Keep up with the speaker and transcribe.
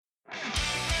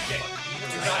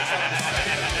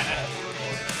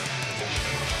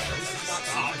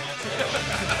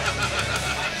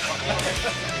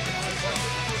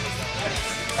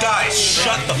Guys,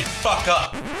 shut the fuck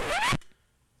up.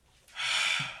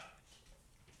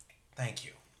 Thank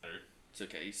you. It's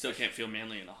okay. You still can't feel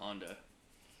manly in a Honda.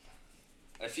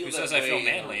 I feel Who that says way I feel in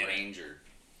manly a in it? Ranger.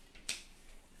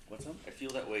 What's up? I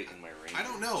feel that way in my Ranger. I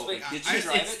don't know. Wait, did I, you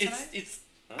drive it tonight?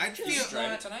 I'd Did you feel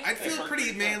drive it tonight? I'd feel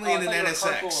pretty manly Oh, I in an thought you were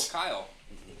carpool with NSX. Kyle.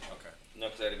 Okay. No,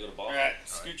 because I had to go to Boston Alright,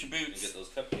 scoot your and boots. get those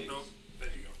cupcakes. There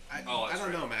you go. I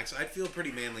don't know, Max. I'd feel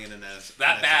pretty manly in an NSX.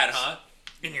 That bad, huh?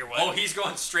 In your Oh, he's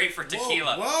going straight for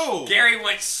tequila. Whoa! Gary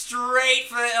went straight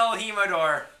for the El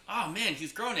Jimador. Oh man,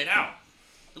 he's growing it out.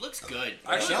 It looks good.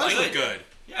 I It actually does like look it. good.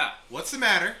 Yeah. What's the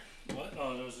matter? What?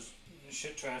 Oh, there was this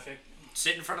shit traffic.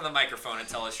 Sit in front of the microphone and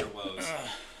tell us your woes.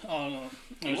 Oh no.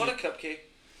 You want a cupcake?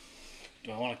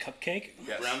 Do I want a cupcake?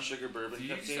 Yes. Brown sugar bourbon Do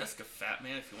you just cupcake? ask a fat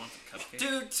man if he wants a cupcake?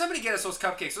 Dude, somebody get us those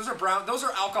cupcakes. Those are brown. Those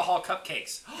are alcohol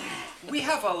cupcakes. We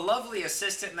have a lovely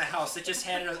assistant in the house that just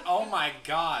handed us. Oh my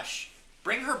gosh.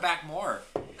 Bring her back more.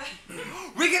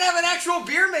 We can have an actual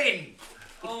beer maiden.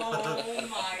 Oh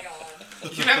my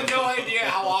god. You have no idea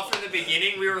how often in the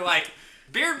beginning we were like,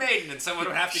 beer maiden, and someone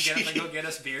would have to get up and go get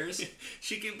us beers.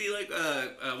 She could be like,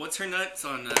 what's her nuts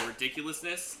on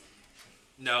Ridiculousness?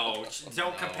 No,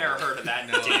 don't compare her to that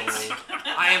ditz.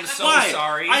 I am so Why?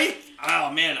 sorry.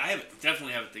 Oh man,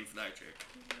 definitely have a thing for that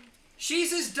chick.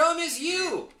 She's as dumb as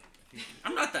you.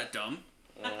 I'm not that dumb.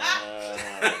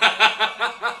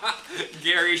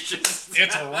 Gary's just.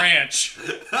 It's a ranch.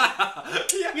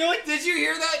 Yeah. You know what? Did you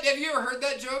hear that? Have you ever heard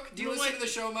that joke? Do you No, listen what? to the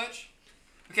show much?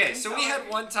 Okay, so we had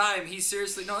one time. He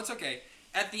seriously. No, it's okay.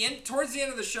 At the end, towards the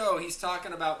end of the show, he's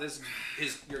talking about this.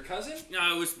 Your cousin.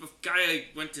 No, it was a guy I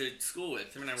went to school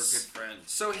with. Him and I were good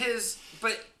friends. So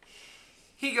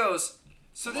he goes.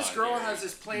 So this girl Gary. has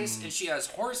this place, and she has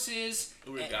horses. It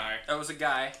was a and- guy. It was a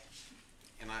guy.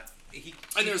 And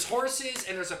And there's horses,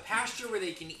 and there's a pasture where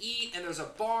they can eat, and there's a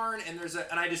barn, and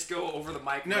and I just go over the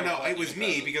mic. No, like, it was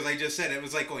me because I just said it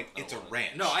was like going. It's a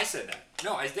ranch. No, I said that.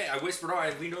 No, I did. I whispered.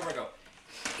 I leaned over. I go.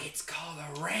 It's called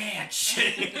a ranch.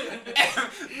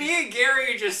 Me and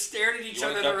Gary just stared at each You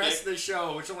want other a the rest cupcake? of the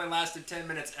show, which only lasted 10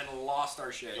 minutes, and lost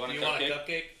our shit. You want a You cupcake? want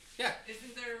a cupcake? Yeah,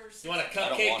 Isn't there You want a I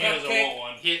don't cupcake? want He it. doesn't want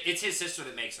one. it's his sister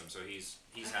that makes them, so he's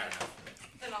had enough.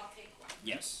 then I'll take one.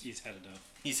 Yes, He's had enough.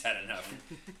 he's had enough.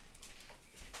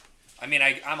 I mean,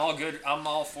 I'm all good. I'm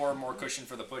all for more cushion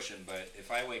for the pushing, but if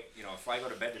I go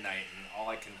to bed tonight and all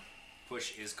I can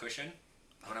push is cushion,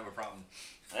 I don't have a problem.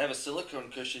 I have a silicone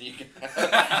cushion you can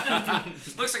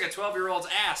have. Looks like a 12-year-old's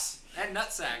ass and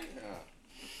nutsack. Yeah.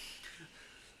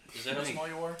 Is that how small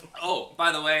you are? Oh,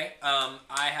 by the way,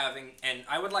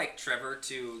 I would like Trevor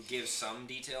to give some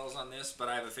details on this, but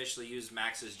I've officially used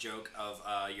Max's joke of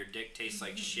your dick tastes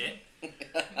like shit,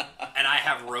 and I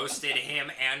have roasted him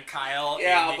and Kyle.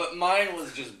 Yeah, but mine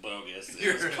was just bogus.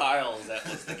 It was Kyle's that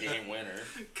was the game winner.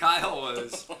 Kyle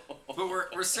was. But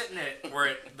we're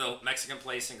at the Mexican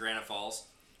place in Granite Falls,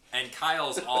 and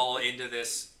Kyle's all into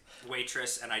this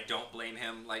waitress, and I don't blame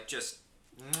him. Like just.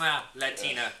 Mwah,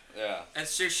 Latina. Yeah. And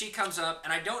so she comes up,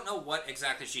 and I don't know what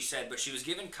exactly she said, but she was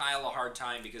giving Kyle a hard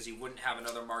time because he wouldn't have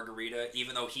another margarita,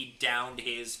 even though he downed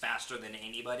his faster than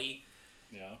anybody.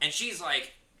 Yeah. And she's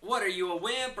like, "What, are you a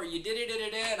wimp? Or you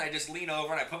did-it-did-it-did?" And I just lean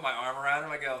over, and I put my arm around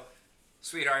him. I go,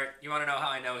 "Sweetheart, you want to know how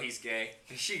I know he's gay?"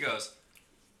 And she goes,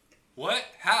 "What?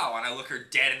 How?" And I look her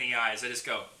dead in the eyes. I just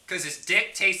go, "'Cause his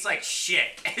dick tastes like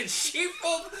shit." And she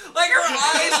pulled, like her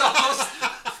eyes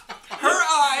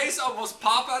almost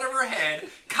pop out of her head.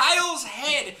 Kyle's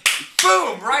head,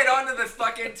 boom, right onto the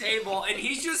fucking table, and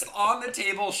he's just on the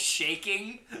table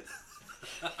shaking.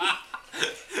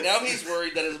 Now he's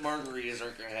worried that his margaritas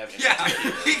aren't going to have any. Yeah,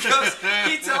 he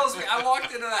tells me, I walked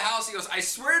into the house, he goes, "I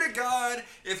swear to God,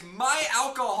 if my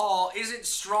alcohol isn't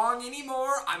strong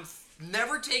anymore, I'm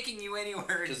never taking you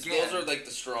anywhere Because again." those are like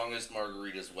the strongest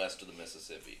margaritas west of the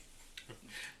Mississippi.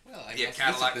 Well, I Yeah, must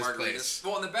Cadillac visit this margaritas. place.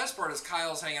 Well, and the best part is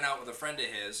Kyle's hanging out with a friend of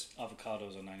his.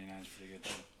 Avocados on 99 is pretty good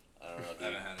though. I don't know, I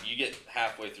haven't had dude. it. You get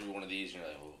halfway through one of these, and you're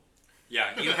like, oh.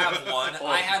 Yeah, you have one.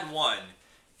 I had one,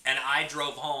 and I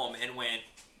drove home and went,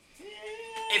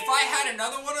 if I had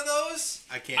another one of those,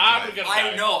 I can't I'm drive. gonna-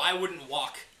 I know I wouldn't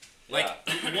walk. Like,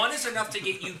 Yeah. one is enough to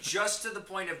get you just to the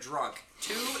point of drunk.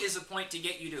 Two is a point to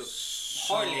get you to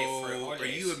So, are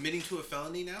you admitting to a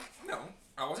felony now? No,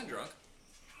 I wasn't drunk.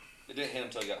 It didn't hit him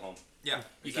until I got home. Yeah.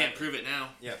 You can't prove it now.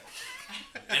 Yeah.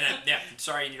 And yeah,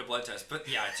 sorry you need a blood test. But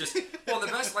yeah, it's just, well, the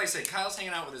best, like I said, Kyle's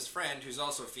hanging out with his friend who's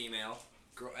also female.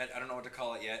 Girl, I don't know what to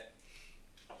call it yet.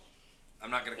 I'm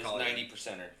not going to It's call it.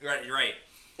 90%er. Right, you're right.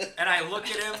 And I look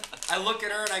at him, I look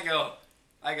at her, and I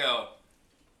go,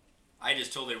 I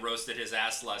just totally roasted his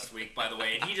ass last week, by the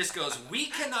way. And he just goes, we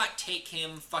cannot take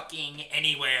him fucking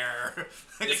anywhere.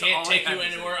 They That's can't all take I you had to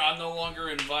say. anywhere. I'm no longer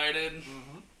invited.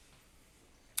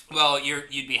 Well, you'd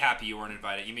be happy you weren't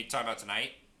invited. You mean talking about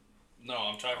tonight? No,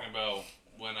 I'm talking about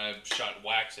when I shot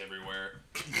wax everywhere.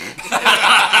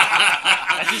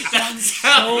 That just sounds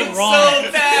so wrong.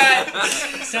 So bad.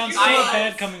 It sounds so I-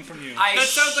 bad coming from you. That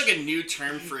sounds like a new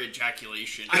term for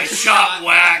ejaculation. I shot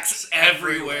wax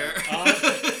everywhere.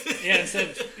 Yeah, instead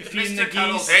of feeding the Mr.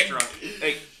 Cuddles geese. is drunk.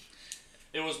 Hey,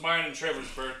 it was mine and Trevor's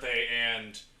birthday,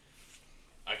 and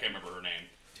I can't remember her name.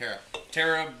 Tara.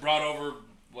 Tara brought over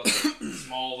a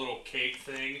small little cake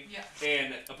thing, Yeah.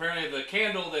 and apparently the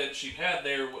candle that she had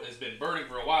there has been burning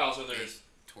for a while, so there's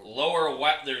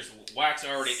there's wax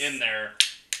already in there.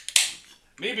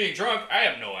 Me being drunk, I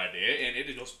have no idea, and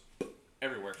it goes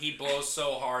everywhere. He blows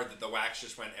so hard that the wax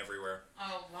just went everywhere.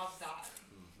 Oh, love that.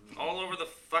 All over the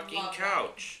fucking Love that.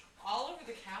 couch. All over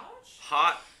the couch?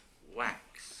 Hot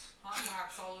wax. Hot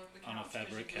wax all over the couch. On a 'cause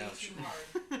fabric you blew couch. too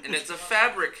hard. And it's a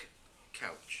fabric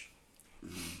couch.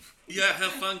 Yeah,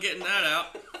 have fun getting that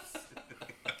out.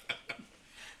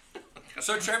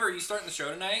 So, Trevor, are you starting the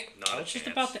show tonight? I Not a was just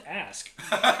chance. about to ask.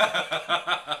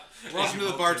 Welcome to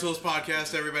the Bar Tools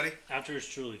podcast, everybody. After it's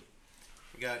truly.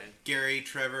 We got Gary,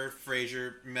 Trevor,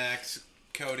 Fraser, Max,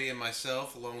 Cody, and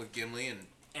myself, along with Gimli, and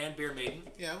And Beer Maiden.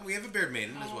 yeah, we have a beard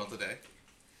maiden as well today.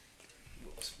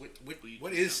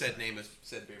 What is said name of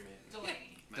said beard maiden?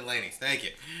 Delaney. Delaney. Thank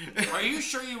you. Are you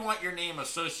sure you want your name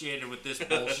associated with this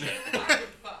bullshit?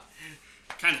 Fuck.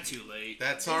 Kind of too late.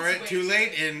 That's It's alright. way Too too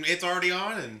late, and it's already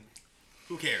on, and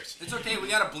who cares? It's okay, we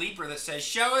got a bleeper that says,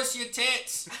 show us your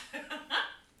tits.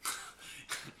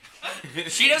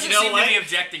 She doesn't You know seem what? to be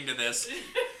objecting to this.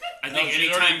 I think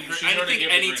she's already given the green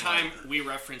anytime we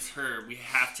reference her, we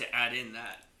have to add in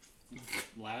that. I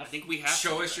Laugh. think we have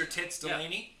Show to. us your tits,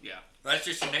 Delaney? Yeah. That's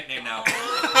just your nickname now. Why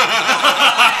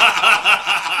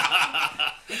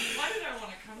did I want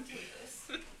to come to this?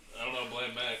 I don't know,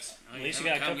 blame Max. At least you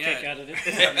got a cupcake out of it.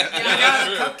 You got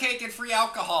a cupcake and free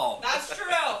alcohol. That's true.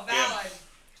 Valid.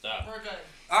 Stop. We're good.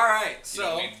 All right, You don't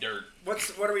so need dirt.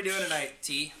 what are we doing tonight,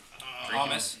 T?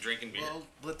 Thomas? Drinking beer. Well,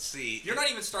 let's see. You're not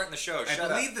even starting the show. I Shut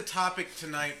believe up. the topic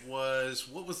tonight was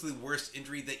what was the worst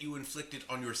injury that you inflicted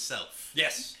on yourself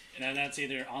Yes. And then that's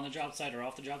either on the job site or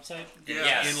off the job site.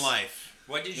 Yes. in life.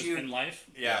 What did Just you? in life.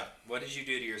 Yeah. What did you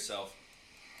do to yourself?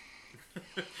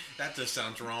 That just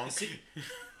sounds wrong.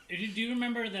 Do you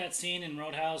remember that scene in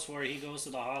Roadhouse where he goes to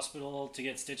the hospital to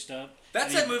get stitched up?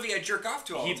 That's And that movie I jerk off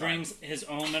to all He the time. brings his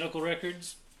own medical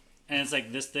records, and it's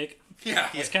like this thick. Yeah.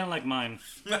 It's kind of like mine.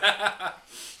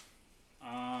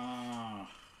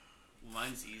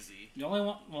 Mine's easy. The only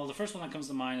one, well, the first one that comes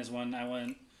to mind is when I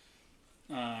went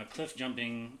cliff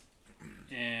jumping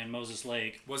in Moses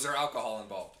Lake. Was there alcohol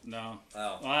involved? No,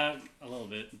 Oh. well, a little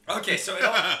bit. Okay, so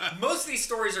most of these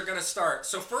stories are gonna start.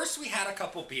 So first we had a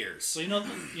couple beers. So you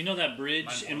know that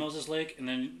bridge in Moses Lake, and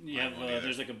then you have won't either.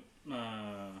 there's like a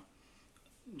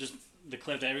just the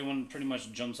cliff that everyone pretty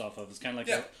much jumps off of. It's kind of like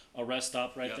Yeah. a rest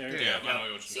stop right there Yeah, I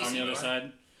know what you're on the talking other about.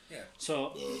 side. Yeah.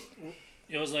 So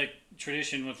it was like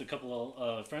tradition with a couple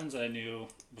of friends that I knew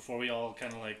before we all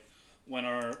kind of like went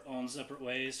our own separate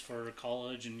ways for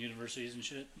college and universities and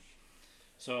shit.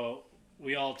 So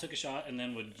we all took a shot and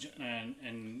then would and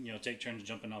take turns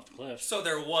jumping off the cliff. So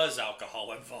there was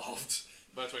alcohol involved.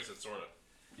 But that's why I said sorta.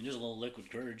 And just a little liquid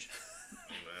courage.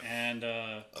 And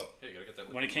Hey, you gotta get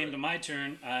that. when it came to my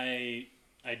turn, I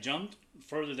jumped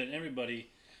further than everybody,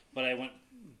 but I went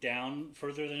down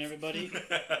further than everybody.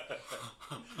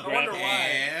 I wonder why.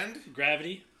 And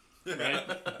Gravity,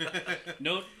 right?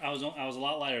 Note, I was a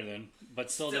lot lighter then, but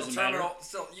still Still, doesn't matter. terminal.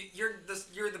 Still,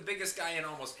 you're the biggest guy in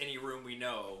almost any room we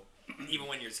know, even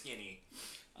when you're skinny.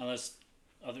 Unless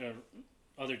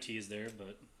other T is there,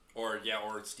 but Or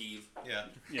Steve. yeah.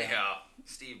 yeah,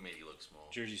 Steve made you look small.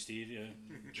 Jersey Steve, yeah.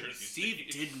 Jersey Steve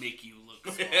did make you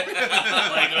look small.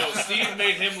 Like, no, Steve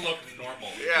made him look normal.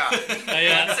 Yeah.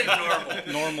 Yeah, Say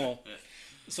normal. normal.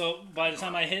 So by the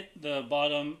time I hit the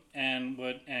bottom and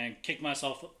kicked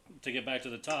myself to get back to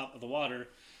the top of the water,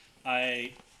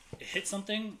 I hit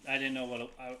something. I didn't know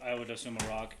what I would assume a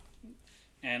rock.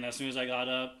 And as soon as I got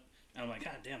up, I'm like,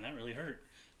 God damn, that really hurt.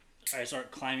 I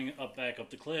start climbing back up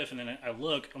the cliff, and then I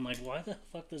look. I'm like, why the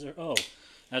fuck does there? Oh,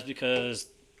 that's because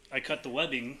I cut the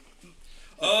webbing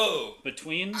Oh,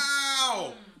 between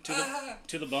Ow!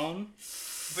 to the bone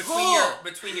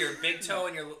between your big toe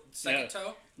and your second Yeah.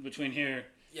 toe. between here.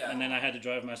 Yeah. And then I had to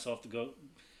drive myself to go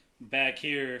back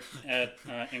here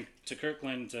to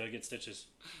Kirkland to get stitches.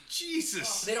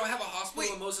 Jesus. They don't have a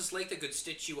hospital in Moses Lake that could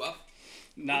stitch you up?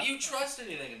 Not Do you trust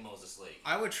anything in Moses Lake?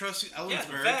 I would trust Yeah, the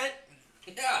Ellensburg. vet.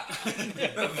 Yeah.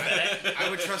 I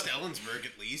would trust Ellensburg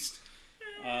at least.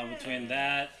 between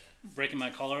that, breaking my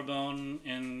collarbone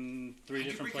in 3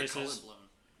 different places.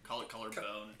 Call it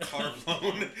collarbone.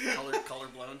 Carbone.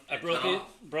 Color-blown. I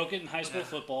broke it in high school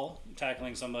football,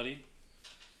 tackling somebody,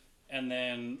 and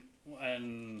then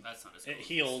That's not as It cool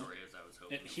healed. a story as I was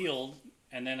hoping. it healed,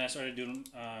 and then I started doing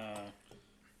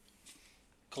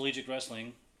collegiate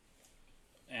wrestling,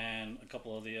 and a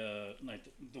couple of the like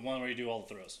the one where you do all the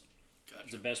throws. Gotcha.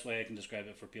 It's the best way I can describe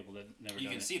it for people that never You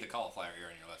done can it. see the cauliflower ear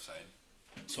on your left side.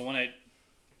 So when I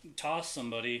tossed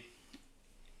somebody,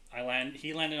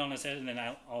 he landed on his head, and then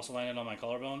I also landed on my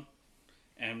collarbone,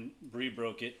 and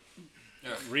re-broke it.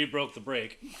 Yeah. Re-broke the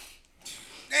break.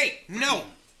 Hey, no!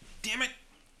 Damn it!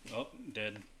 Oh,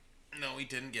 dead. No, he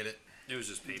didn't get it. It was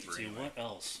just paper. Let's see, Anyway. what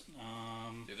else?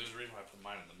 Yeah, there's a reason why I put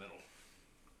mine in the middle.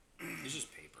 It's just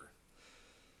paper.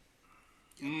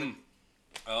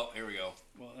 Oh, here we go.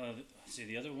 Well, let's see,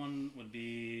 the other one would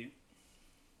be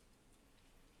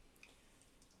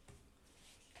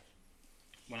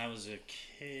when I was a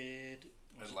kid.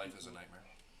 His life is a nightmare.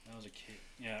 When I was a kid.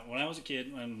 Yeah, when I was a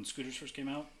kid, when scooters first came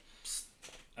out,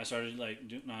 I started like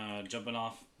jumping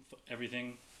off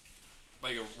everything.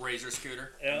 Like a razor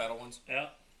scooter, Yeah. the metal ones. Yeah.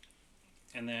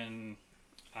 And then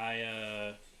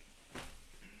I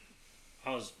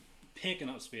was picking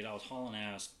up speed. I was hauling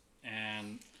ass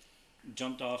and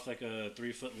jumped off like a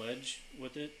 3-foot ledge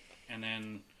with it, and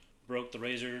then broke the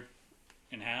razor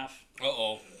in half.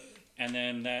 Uh-oh. And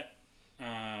then that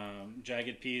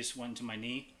jagged piece went to my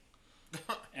knee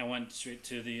and went straight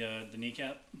to the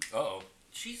kneecap. Uh-oh.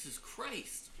 Jesus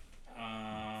Christ.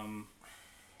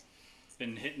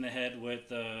 Been hit in the head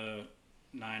with a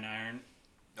 9-iron.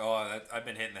 Oh, I've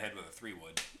been hit in the head with a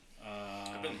 3-wood.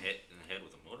 I've been hit in the head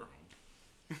with a motorhome.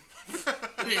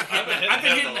 I've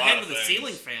been hitting the head with a things.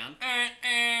 ceiling fan.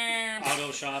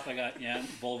 Auto shop, I got,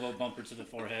 Volvo bumper to the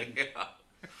forehead.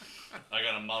 I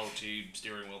got a Model T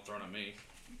steering wheel thrown at me.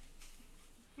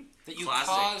 That you Classic.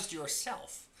 caused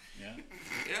yourself. Yeah.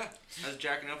 Yeah, I was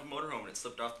jacking up a motorhome and it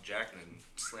slipped off the jack and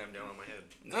slammed down on my head.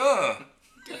 Ugh.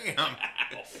 Damn. How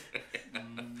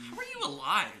are you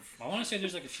alive? I want to say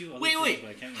there's like a few other Wait, things, wait. but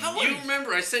I can't How remember. You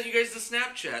remember I sent you guys the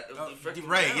Snapchat of the frickin'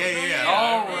 Right, ground. yeah.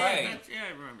 All right. Yeah,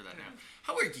 I remember that now.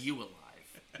 How are you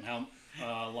alive? How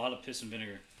a lot of piss and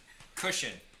vinegar.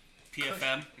 Cushion.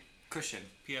 PFM? Cushion.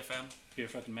 PFM? Pure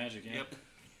fucking magic, yeah. Yep.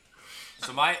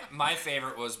 So my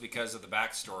favorite was because of the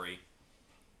backstory.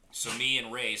 So me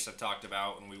and Race have talked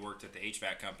about when we worked at the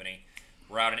HVAC company.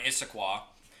 We're out in Issaquah,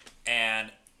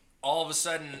 and all of a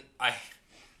sudden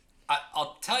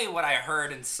I'll tell you what I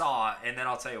heard and saw, and then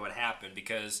I'll tell you what happened,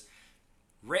 because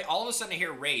all of a sudden I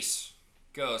hear Race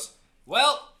goes,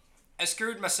 "Well, I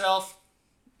screwed myself.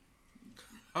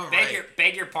 All Beg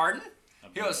right. your pardon?"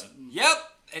 I've He done goes, that. "Yep."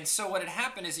 And so what had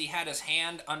happened is he had his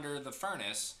hand under the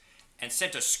furnace and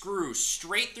sent a screw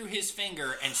straight through his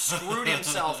finger and screwed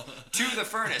himself to the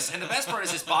furnace. And the best part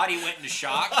is his body went into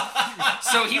shock.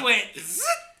 So he went, zzz,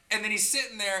 and then he's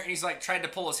sitting there and he's like tried to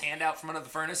pull his hand out from under the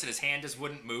furnace and his hand just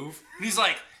wouldn't move. And he's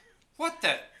like, "What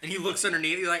the?" And he looks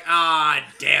underneath. He's like, "Ah,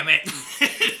 damn it."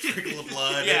 Trickle of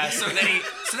blood. Yeah, so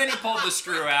then he pulled the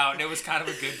screw out, and it was kind of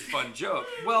a good, fun joke.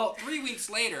 Well, 3 weeks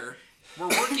later, we're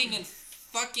working in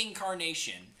fucking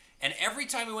Carnation, and every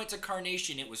time we went to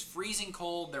Carnation, it was freezing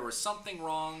cold. There was something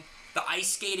wrong. The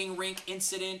ice skating rink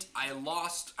incident, I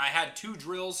had 2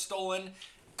 drills stolen.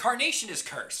 Carnation is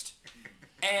cursed.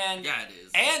 And Yeah, it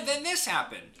is. And then this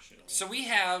happened. So we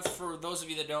have, for those of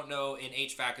you that don't know, in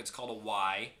HVAC, it's called a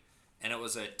Y, and it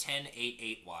was a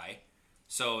 10-8-8Y.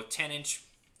 So 10-inch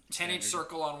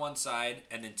circle on one side,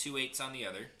 and then 2 8s on the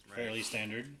other. Fairly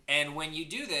standard. And when you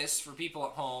do this, for people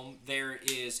at home, there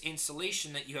is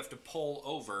insulation that you have to pull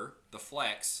over, the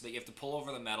flex, that you have to pull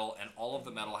over the metal, and all of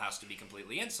the metal has to be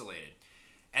completely insulated.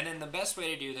 And then the best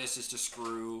way to do this is to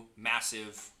screw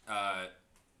massive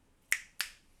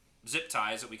zip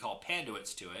ties that we call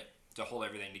panduits to it to hold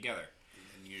everything together.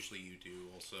 And usually you do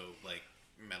also like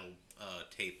metal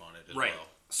tape on it as Right. well.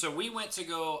 So I went to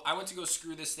go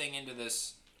screw this thing into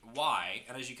this Y,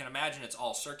 and as you can imagine, it's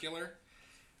all circular.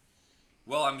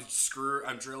 Well, I'm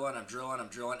drilling,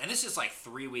 and this is like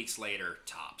 3 weeks later,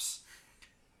 tops.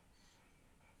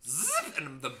 Zip,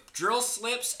 and the drill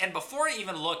slips, and before I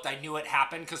even looked, I knew it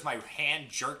happened because my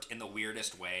hand jerked in the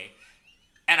weirdest way.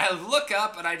 And I look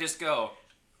up and I just go,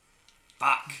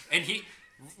 "Fuck." And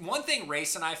one thing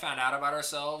Race and I found out about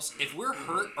ourselves, if we're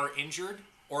hurt or injured,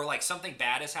 or like something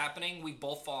bad is happening, we've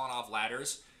both fallen off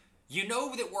ladders, you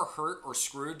know that we're hurt or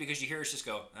screwed because you hear us just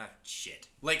go, ah, shit.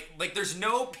 Like there's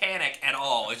no panic at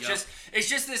all. It's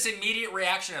just this immediate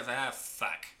reaction of, ah,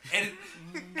 fuck. And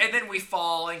then we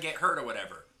fall and get hurt or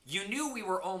whatever. You knew we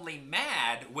were only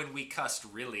mad when we cussed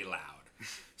really loud.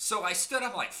 So I stood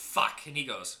up like, fuck. And he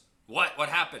goes, what? What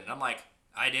happened? And I'm like,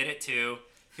 I did it too.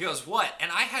 He goes, what?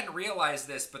 And I hadn't realized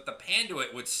this, but the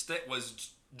Panduit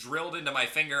was drilled into my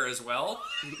finger as well.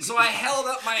 So I held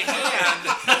up my hand,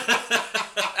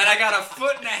 and I got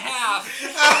 1.5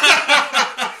 feet.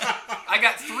 I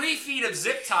got 3 feet of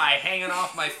zip tie hanging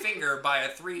off my finger by a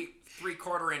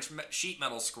 3/4 inch sheet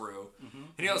metal screw.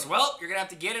 And he goes, well, you're going to have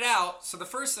to get it out. So the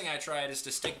first thing I tried is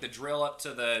to stick the drill up to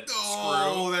the screw.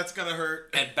 Oh, that's gonna hurt.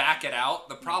 And back it out.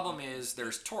 The problem is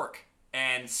there's torque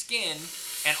and skin,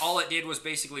 and all it did was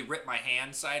basically rip my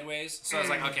hand sideways. So I was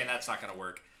like, okay, that's not going to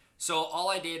work. So all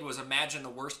I did was imagine the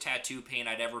worst tattoo pain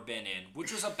I'd ever been in,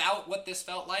 which was about what this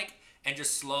felt like, and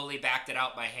just slowly backed it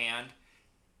out my hand.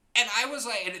 And I was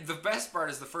like, and the best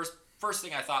part is the first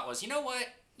thing I thought was, you know what?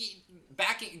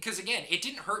 Backing, because again, it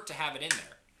didn't hurt to have it in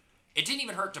there. It didn't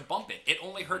even hurt to bump it. It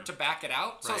only hurt to back it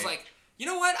out. So I was like, you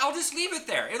know what? I'll just leave it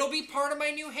there. It'll be part of my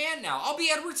new hand now. I'll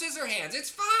be Edward Scissorhands. It's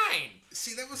fine.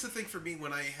 See, that was the thing for me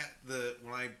when I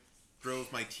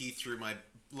drove my teeth through my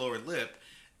lower lip.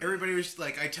 Everybody was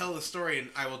like, I tell the story, and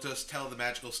I will just tell the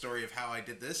magical story of how I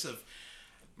did this. Of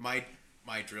my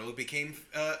drill became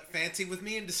fancy with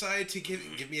me and decided to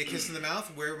give me a kiss in the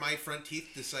mouth, where my front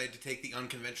teeth decided to take the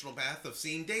unconventional path of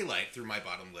seeing daylight through my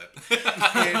bottom lip.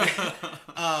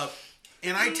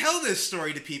 And I tell this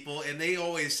story to people, and they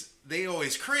always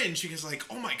cringe because like,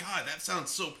 oh my god, that sounds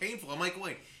so painful. I'm like,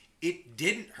 wait. It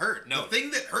didn't hurt. No. The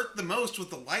thing that hurt the most was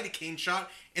the lidocaine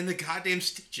shot and the goddamn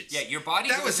stitches. Yeah, your body.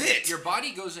 That was it. Your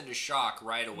body goes into shock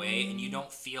right away, and you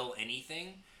don't feel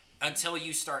anything until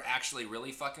you start actually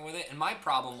really fucking with it. And my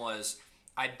problem was,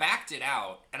 I backed it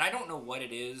out, and I don't know what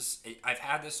it is. I've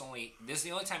had this is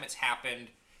the only time it's happened,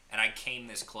 and I came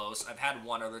this close. I've had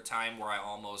one other time where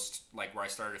I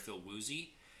started to feel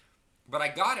woozy, but I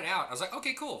got it out. I was like,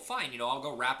 okay, cool, fine. I'll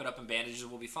go wrap it up in bandages.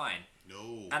 We'll be fine.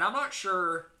 No. And I'm not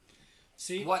sure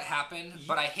what happened,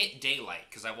 but I hit daylight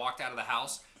because I walked out of the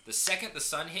house. The second the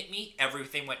sun hit me,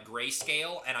 everything went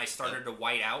grayscale, and I started to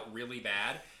white out really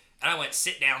bad. And I went,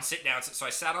 sit down. So I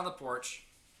sat on the porch,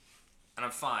 and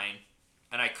I'm fine.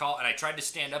 And I tried to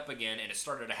stand up again, and it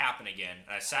started to happen again.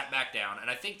 And I sat back down,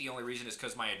 and I think the only reason is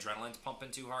because my adrenaline's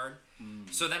pumping too hard.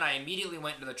 So then I immediately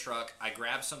went into the truck, I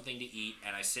grabbed something to eat,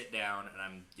 and I sit down, and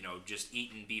I'm, just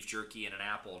eating beef jerky and an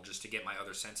apple just to get my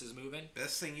other senses moving.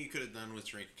 Best thing you could have done was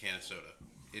drink a can of soda.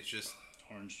 It's just...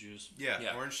 Orange juice.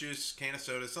 Yeah, orange juice, can of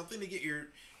soda, something to get your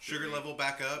sugar level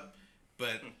back up,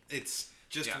 but it's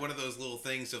just one of those little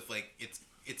things of like,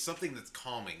 it's something that's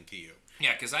calming to you.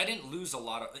 Yeah, because I didn't lose a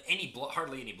lot of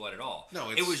hardly any blood at all.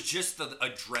 No, it was just the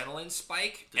adrenaline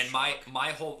spike, and shock. my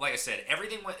whole, like I said,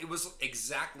 everything it was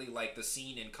exactly like the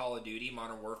scene in Call of Duty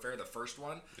Modern Warfare, the first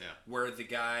one, where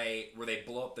they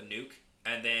blow up the nuke,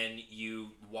 and then you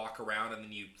walk around, and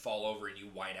then you fall over, and you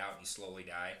white out, and you slowly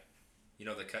die. You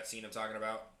know the cutscene I'm talking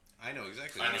about? I know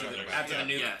exactly what you're talking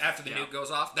about. After the nuke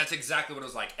goes off, that's exactly what it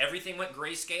was like. Everything went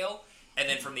grayscale, and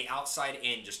then from the outside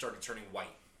in, just started turning white.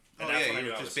 And that's when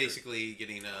you were just basically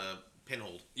getting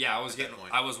pinholed. Yeah,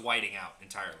 I was whiting out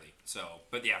entirely. So,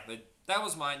 but yeah, that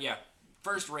was mine. Yeah,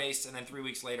 first race, and then 3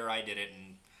 weeks later, I did it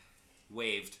and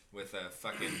waved with a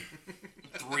fucking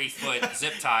 3-foot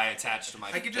zip tie attached to my.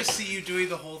 I could just see you doing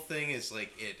the whole thing as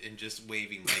like it and just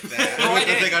waving like that Oh, with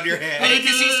the thing on your head.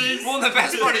 The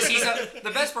best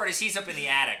part is he's up in the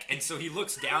attic, and so he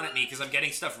looks down at me because I'm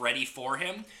getting stuff ready for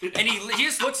him, and he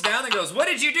just looks down and goes, "What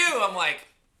did you do?" I'm like.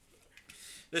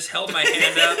 Just held my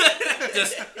hand up,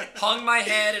 just hung my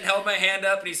head and held my hand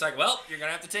up, and he's like, "Well, you're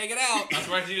gonna have to take it out." That's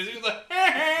what you do.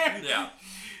 Yeah.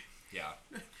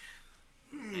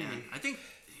 Man, I think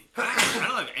I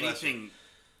don't have anything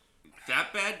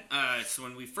that bad. So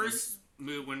when we first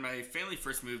moved, when my family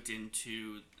first moved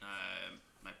into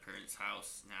my parents'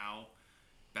 house, now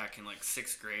back in like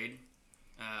 6th grade,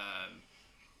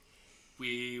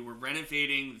 we were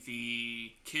renovating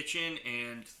the kitchen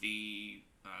and the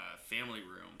family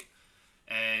room,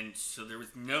 and so there was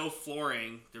no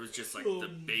flooring. There was just like the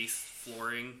base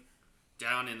flooring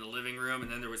down in the living room, and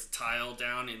then there was tile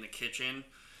down in the kitchen.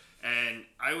 And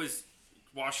I was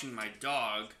washing my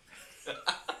dog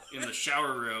in the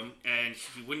shower room, and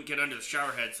he wouldn't get under the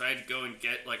shower head, so I had to go and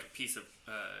get like a piece of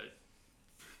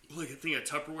like a thing of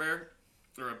Tupperware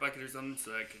or a bucket or something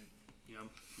so that I could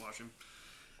wash him.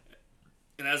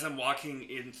 And as I'm walking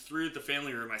in through the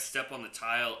family room, I step on the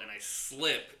tile and I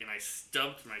slip and I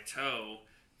stubbed my toe.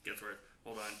 Guess where?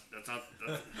 Hold on. That's not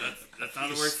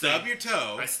the You worst stub thing. your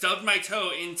toe. I stubbed my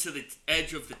toe into the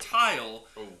edge of the tile,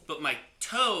 Oh. but my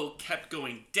toe kept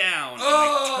going down, and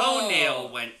Oh! my toenail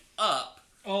went up.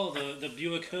 Oh, the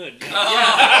Buick hood.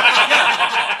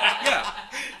 Yeah.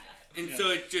 And so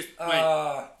it just went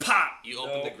pop. You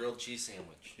opened the grilled cheese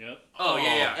sandwich. Yep. Oh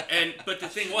yeah. But the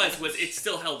thing was it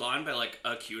still held on by like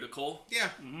a cuticle. Yeah.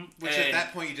 Which And- at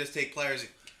that point you just take pliers.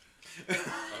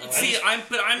 See, I'm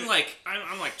like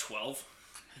 12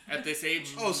 at this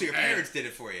age. Oh, so your And- parents did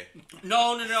it for you.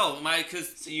 No. My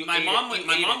you my ate mom it- you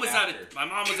my ate mom it was out after. of my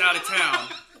mom was out of town.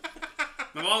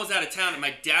 My mom was out of town, and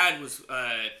my dad was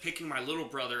picking my little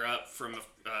brother up from a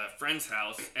friend's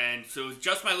house, and so it was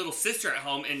just my little sister at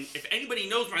home. And if anybody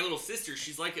knows my little sister,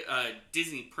 she's like a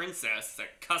Disney princess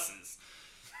that cusses.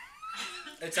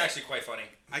 It's actually quite funny.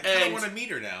 I kind of And- want to meet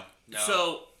her now. No.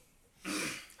 So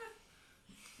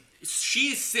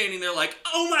she's sitting there like,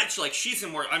 oh my, like she's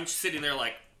in work. I'm sitting there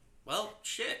like, well,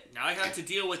 shit. Now I have to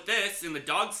deal with this, and the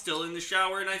dog's still in the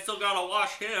shower, and I still gotta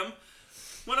wash him.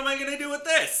 What am I gonna do with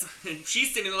this? And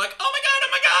she's sitting there like, oh my god, oh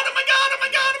my god, oh my god, oh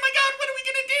my god, oh my god. What are we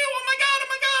gonna do? Oh my god, oh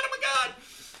my god, oh my god.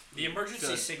 The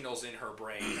emergency signals in her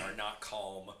brain are not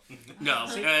calm. No,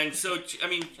 and so I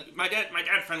mean, my dad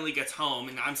finally gets home,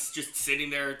 and I'm just sitting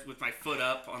there with my foot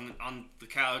up on the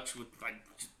couch with my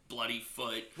bloody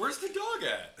foot. Where's the dog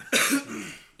at?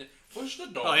 Push the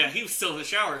door. Oh yeah, he was still in the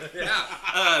shower.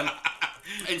 Yeah.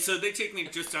 And so they take me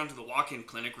just down to the walk-in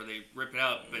clinic where they rip it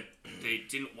out, but they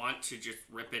didn't want to just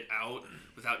rip it out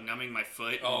without numbing my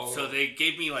foot. Oh. So they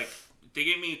gave me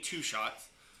 2 shots.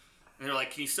 And they're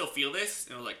like, "Can you still feel this?"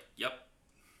 And I was like, "Yep,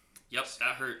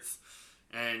 that hurts."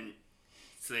 And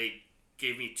so they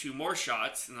gave me 2 more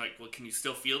shots, and they're like, "Well, can you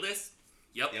still feel this?"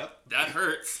 Yep, that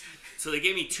hurts. So they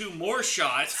gave me 2 more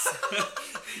shots.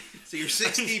 So you're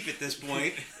 6 deep at this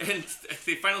point. And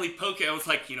they finally poke it. I was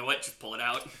like, you know what? Just pull it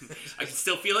out. I can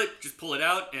still feel it. Just pull it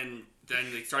out. And then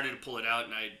they started to pull it out,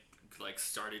 and I like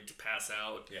started to pass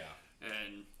out. Yeah.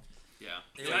 And yeah,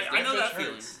 You're like, I know that that bitch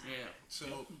feeling. hurts. Yeah. So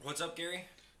What's up, Gary?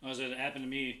 It happened to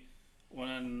me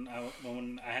when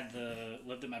I had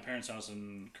lived at my parents' house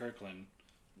in Kirkland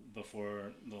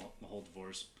before the whole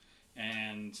divorce,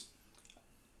 and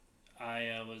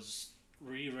I was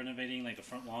re-renovating like the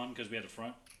front lawn because we had a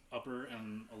front upper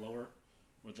and a lower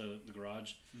with the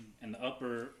garage, and the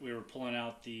upper we were pulling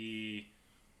out the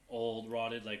old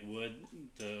rotted like wood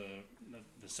to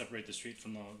separate the street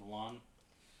from the lawn,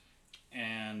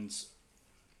 and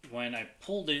when I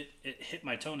pulled it, it hit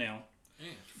my toenail.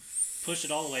 Pushed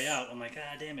it all the way out. I'm like,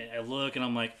 ah, damn it. I look and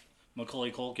I'm like,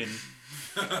 Macaulay Culkin.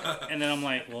 And then I'm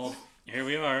like, well, here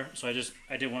we are. So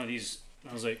I did one of these.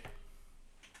 I was like,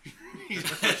 we're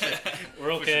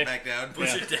push okay. it back down.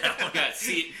 Push it down. Yeah.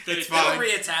 See, It's It'll fine.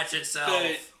 reattach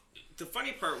itself. the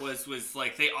funny part was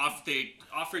like they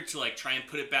offered to like try and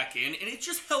put it back in, and it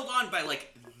just held on by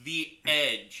like the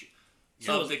edge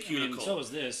of the cuticle. so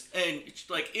is this. And it's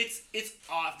like it's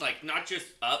off, like not just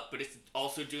up, but it's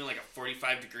also doing like a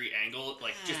 45-degree angle,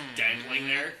 like just dangling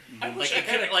there. wish Like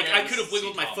I had a I camera could have to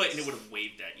wiggled see my foot Thomas. and it would have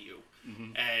waved at you.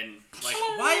 And like,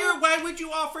 why would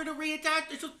you offer to reattach?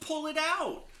 Just pull it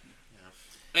out.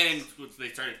 And they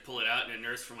started to pull it out, and a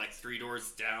nurse from like 3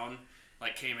 doors down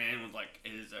like came in and was like,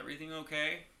 "Is everything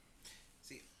okay?"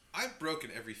 See, I've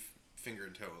broken every finger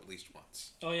and toe at least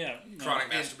once. Oh yeah. No, Chronic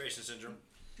masturbation syndrome.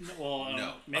 Well,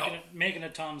 No. making a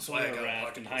Tom why I Sawyer got a raft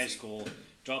fucking in high pussy. school.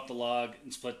 Dropped the log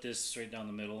and split this straight down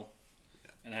the middle,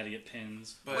 and I had to get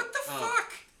pins. But, What the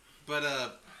fuck? But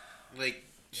like,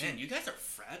 Man, you guys are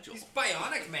fragile. He's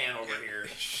Bionic Man over here.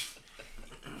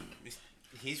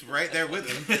 he's right there with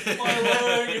him.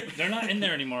 They're not in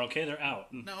there anymore. Okay, they're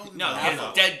out. No, No, half it's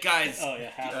of dead guy's. Oh yeah,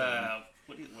 half of them.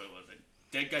 What was it?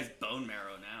 Dead guy's bone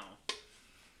marrow now.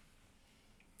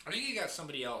 I think you got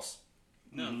somebody else.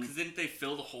 No, because didn't they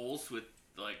fill the holes with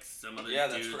like some other Yeah,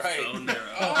 that's dude's right. bone marrow?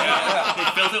 Yeah,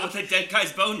 they filled it with a dead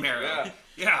guy's bone marrow. Yeah.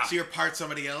 Yeah. So you're part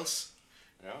somebody else.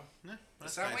 Yeah, No, Is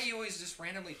that's that nice. why you always just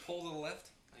randomly pull to the left?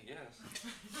 I guess.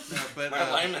 No, but My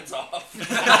alignment's off.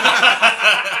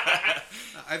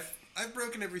 I've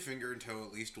broken every finger and toe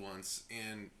at least once,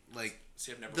 and like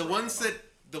See, I've never the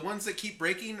broken ones that keep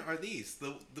breaking are these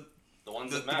the The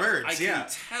ones the, that the matter. birds. I can yeah,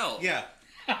 tell. yeah.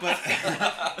 But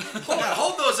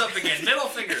Hold those up again. Middle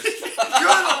fingers. Good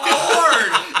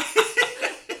lord!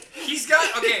 He's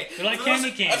got okay. They're like for those-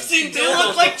 candy canes. I've seen They dildos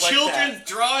look like that. children's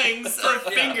drawings of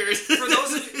Yeah. fingers. For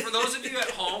those of you at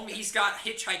home, he's got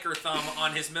hitchhiker thumb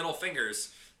on his middle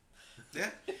fingers. yeah,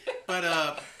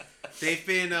 but they've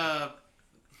been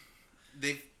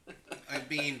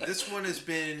this one has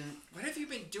been What have you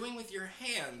been doing with your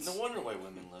hands? No wonder why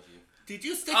women love you. Did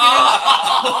you stick it in?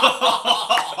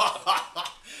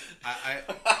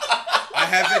 I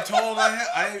have been told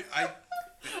I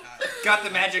Got the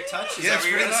magic touch? Is that yes, what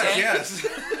you're pretty gonna much, say? yes.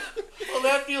 Well,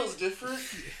 that feels different.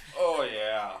 Oh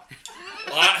yeah.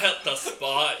 Well, that hit the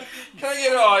spot. Can I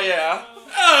get? Oh yeah.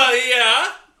 Oh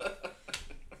yeah.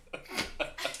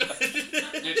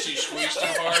 Did she squeeze too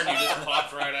hard and you just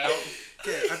popped right out?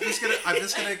 Okay, I'm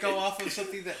just gonna go off of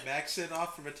something that Max sent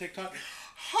off from a TikTok.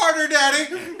 Harder, Daddy.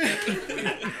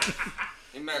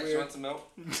 Hey Max, you want some milk?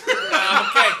 I'm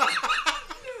okay.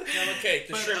 I'm okay.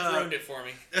 The shrimp ruined it for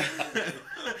me.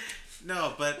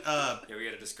 No, but Yeah, we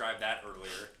gotta describe that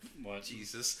earlier. What?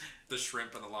 Jesus. The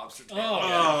shrimp and the lobster tail.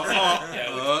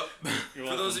 Oh,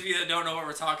 For those of you that don't know what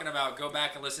we're talking about, go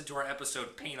back and listen to our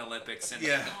episode Pain Olympics and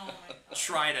Yeah, Oh my god.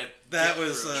 try to that get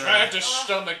was. through. Tried to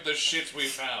stomach the shits we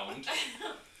found.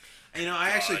 You know, I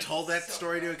actually told that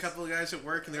story to a couple of guys at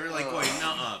work, and they were like, "Wait,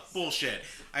 bullshit."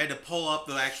 I had to pull up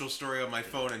the actual story on my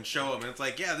phone and show them, and it's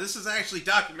like, "Yeah, this is actually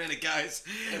documented, guys."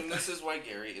 And this is why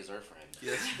Gary is our friend.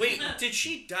 Yes. Wait, did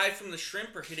she die from the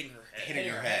shrimp or hitting her head?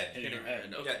 Hitting her head. Hitting her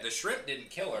head. Okay. Yeah, the shrimp didn't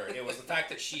kill her. It was the fact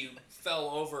that she fell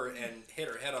over and hit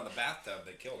her head on the bathtub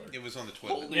that killed her. It was on the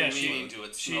toilet. Holding Yeah, yeah, she- meaning to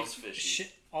it smells fishy.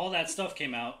 all that stuff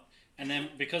came out, and then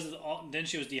because of then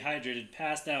she was dehydrated,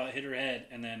 passed out, hit her head,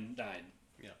 and then died.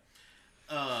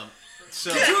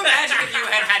 So Could you imagine if you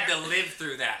had to live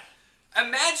through that?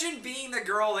 Imagine being the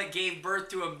girl that gave birth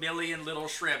to 1,000,000 little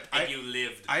shrimp and you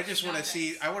lived. I just want to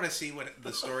see. I want to see what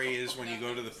the story is when you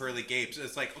go to the pearly gates.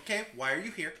 It's like, okay, why are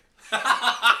you here?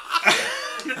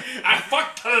 I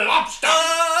fucked the lobster!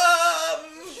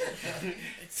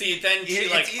 See, then she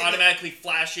It's either- automatically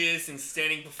flashes and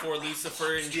standing before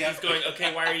Lucifer, and she's going,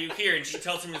 "Okay, why are you here?" And she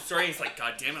tells him the story. And he's like,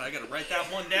 "God damn it, I gotta write that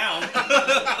one down."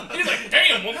 He's like,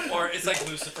 damn, woman. Or it's like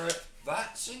Lucifer.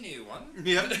 That's a new one.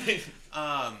 Yep.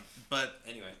 But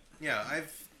Anyway. yeah,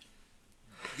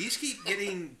 these keep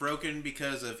getting broken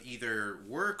because of either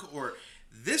work or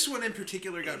this one in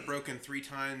particular got broken 3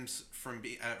 times from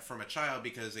a child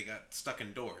because they got stuck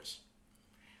in-doors.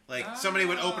 Like somebody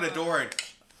would open a door and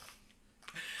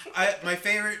my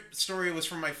favorite story was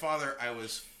from my father. I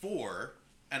was 4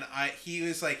 and he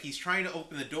was like, he's trying to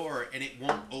open the door and it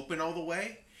won't open all the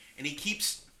way and he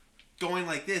keeps going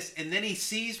like this and then he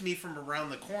sees me from around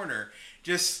the corner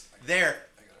just there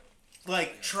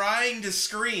like trying to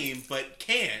scream but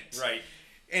can't. Right.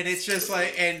 And it's just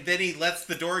like, and then he lets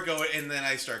the door go and then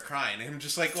I start crying. And I'm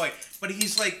just like, but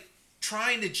he's like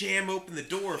trying to jam open the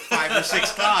door 5 or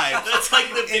 6 times. That's like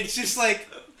the It's just like,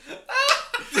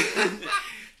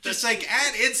 just like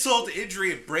add insult to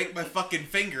injury and break my fucking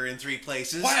finger in 3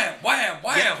 places. Wham, wham,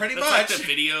 wham. Yeah, pretty That's much. like the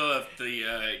video of the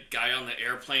guy on the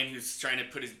airplane who's trying to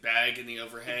put his bag in the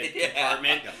overhead Yeah.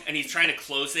 compartment, and he's trying to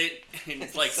close it, and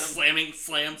it's like slamming,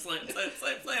 slam,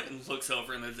 and looks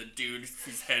over, and there's a dude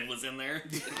whose head was in there.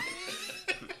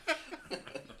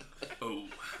 Oh.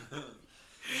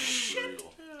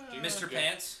 Brutal. Mr.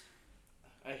 Pants.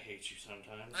 I hate you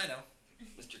sometimes. I know.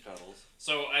 Mr. Cuddles.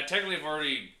 So I technically have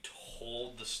already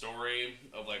told the story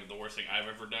of like the worst thing I've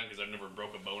ever done because I've never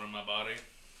broke a bone in my body.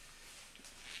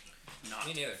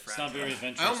 Me neither. It's not very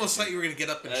adventurous. I almost thought you were going to get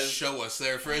up and show us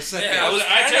there for a second. Yeah,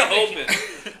 I kinda hoping.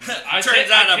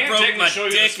 Turns out I can't broke technically my show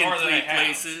you the dick in scar that I 3 have.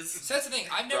 places. So that's the thing.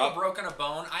 I've never Drop. broken a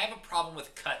bone. I have a problem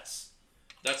with cuts.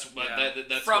 That's what. Yeah.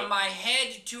 That's From what, my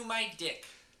head to my dick.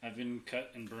 I've been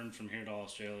cut and burned from here to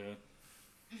Australia.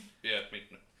 Yeah, me.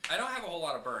 I don't have a whole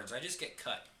lot of burns. I just get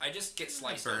cut. I just get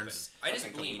sliced Burns. open. I just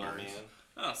think bleed. I'm a man.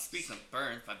 Oh, speaking of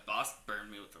burns, my boss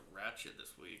burned me with a ratchet this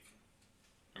week.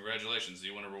 Congratulations. Do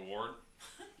you want a reward?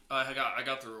 I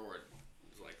got the reward. It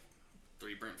was like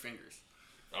 3 burnt fingers.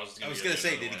 I was I was going to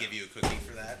say, did he give you a cookie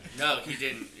for that? No, he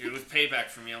didn't. It was payback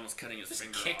for me almost cutting his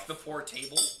finger Kick off. the poor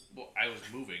table. Well, I was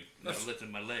moving. I was lifting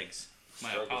my legs. My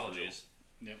Struggle for apologies.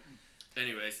 Yep.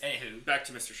 Anyways, Anywho. back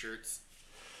to Mr. Shirts.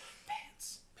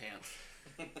 Pants. Pants.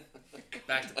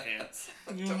 Back to pants.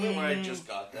 Tell me why I just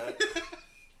got that.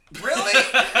 Really?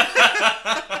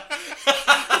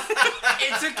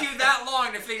 It took you that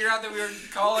long to figure out that we were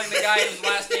calling the guy whose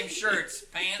last name Shirts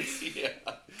Pants? Yeah.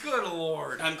 Good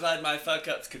lord. I'm glad my fuck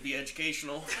ups could be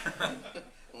educational.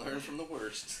 Learn from the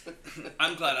worst.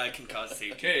 I'm glad I can cause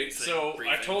safety. Okay, so I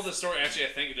briefings. told the story, actually, I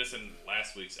think just in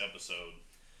last week's episode.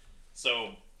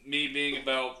 So, me being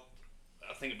about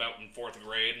in 4th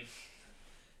grade,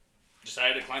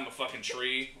 decided to climb a fucking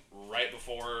tree right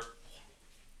before. What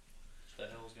the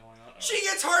hell is going on? Oh. She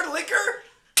gets hard liquor?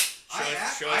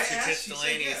 Show us your tits,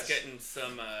 Delaney is getting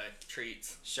some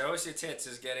treats. Show us your tits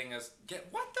is getting us.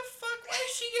 What the fuck? Why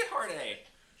does she get hard A?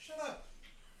 Shut up.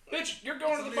 Bitch, you're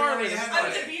going to the Somebody bar already later. had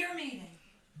At the beer meeting.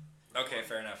 Okay,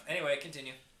 fair enough. Anyway,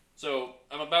 continue. So,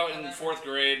 I'm about in 4th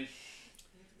grade,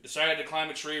 Decided to climb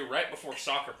a tree right before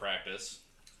soccer practice.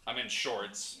 I'm in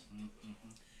shorts.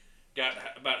 Got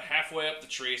about halfway up the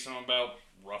tree, so I'm about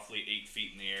roughly 8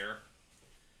 feet in the air.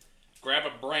 Grab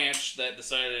a branch that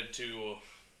decided to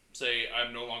say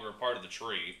I'm no longer a part of the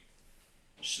tree.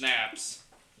 Snaps.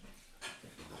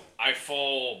 I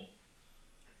fall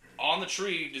on the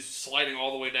tree, just sliding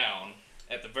all the way down.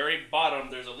 At the very bottom,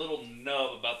 there's a little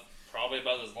nub probably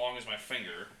about as long as my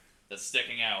finger that's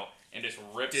sticking out and just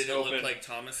rips Did it open. look like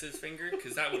Thomas's finger?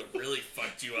 Because that would have really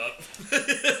fucked you up.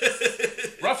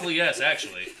 Roughly, yes,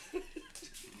 actually. The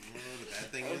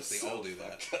bad thing is, they all do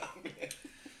that.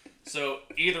 So,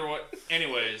 either way,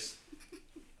 anyways,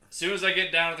 as soon as I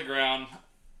get down at the ground,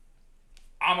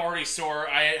 I'm already sore.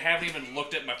 I haven't even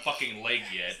looked at my fucking leg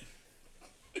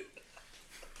yet.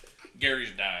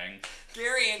 Gary's dying.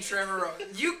 Gary and Trevor,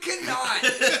 you cannot.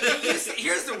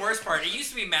 Here's the worst part. It used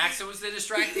to be Max that was the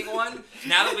distracting one.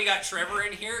 Now that we got Trevor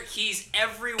in here, he's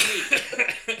every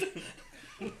week.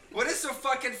 What is so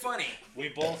fucking funny? We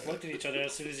both looked at each other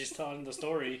as soon as he's telling the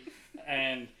story,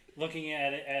 and looking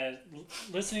at it as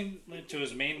listening to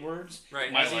his main words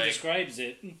Right. as he leg. describes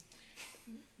it.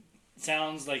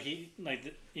 Sounds like he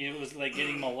was like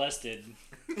getting molested.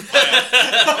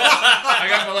 I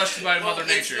got molested by Mother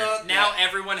Nature. Now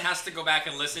everyone has to go back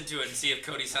and listen to it and see if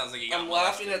Cody sounds like he got I'm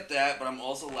molested. laughing at that, but I'm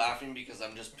also laughing because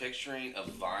I'm just picturing a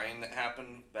vine that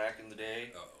happened back in the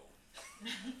day.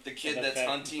 The kid That that's fat-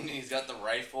 hunting and he's got the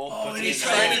rifle. Oh, and he's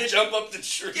trying to jump up the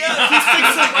tree. Yeah, he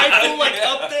sticks the rifle like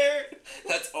up there.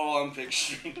 That's all I'm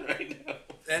picturing right now.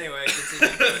 Anyway,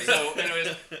 continue, Cody. So,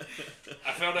 anyways,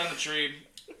 I fell down the tree.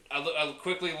 I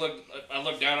quickly looked. I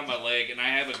looked down at my leg, and I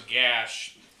have a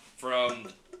gash from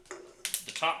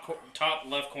the top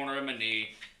left corner of my knee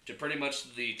to pretty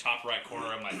much the top right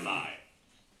corner of my thigh.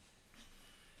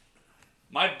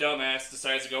 My dumbass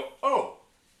decides to go, oh,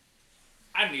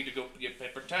 I need to go get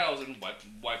paper towels and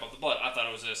wipe off the blood. I thought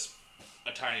it was just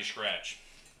a tiny scratch.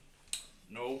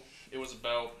 No, it was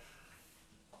about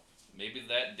maybe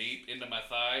that deep into my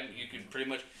thigh. You can pretty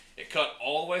much, it cut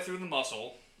all the way through the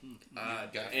muscle.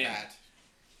 Got and fat.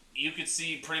 you could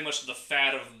see pretty much the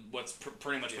fat of what's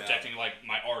pretty much protecting like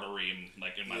my artery and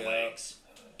like in my legs.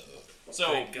 So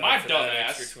Thank God my for that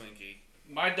extra dumbass,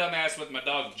 Twinkie. with my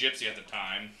dog Gypsy at the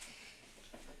time,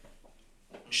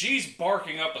 she's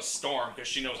barking up a storm because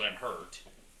she knows I'm hurt.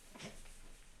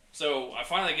 So I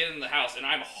finally get in the house and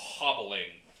I'm hobbling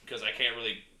because I can't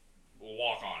really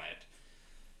walk on it.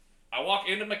 I walk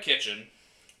into my kitchen,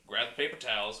 grab the paper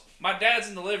towels. My dad's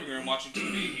in the living room watching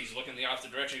TV. He's looking the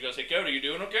opposite direction. He goes, "Hey, Cody, you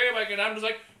doing okay?" And I'm just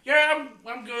like, "Yeah,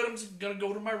 I'm good. I'm just gonna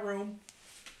go to my room."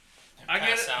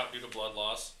 Pass out due to blood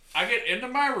loss. I get into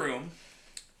my room.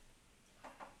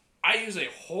 I use a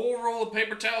whole roll of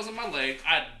paper towels on my leg.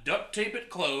 I duct tape it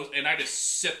closed, and I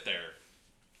just sit there.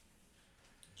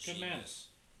 Good man.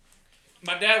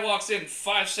 My dad walks in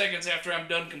 5 seconds after I'm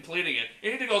done completing it,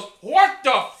 and he goes, "What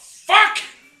the fuck?"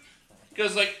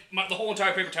 Because like the whole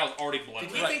entire paper towel is already bloody.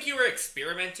 Did he think you were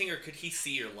experimenting, or could he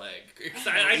see your leg? 'Cause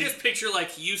I just picture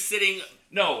like you sitting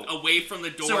No. away from the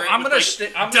door. So I'm with,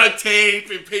 gonna like, duct tape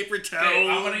and paper towels. Okay,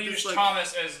 I'm gonna use just, like,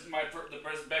 Thomas as the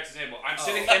best example. I'm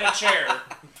sitting in a chair,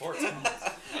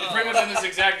 pretty much in this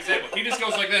exact example. He just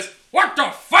goes like this. What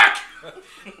the fuck?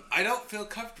 I don't feel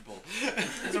comfortable.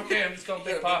 It's okay. I'm just going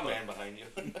Big Big Papa. man behind you.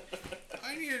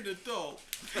 I need an adult.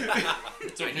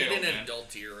 It's I okay, need old an man.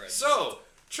 adult ear right So,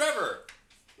 Trevor,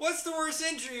 what's the worst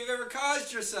injury you've ever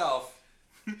caused yourself?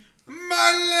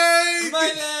 My leg!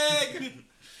 My leg!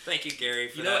 Thank you, Gary,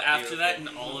 for You that. know, after that,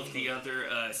 beautiful- in all of the other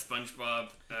SpongeBob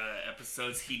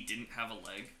episodes, he didn't have a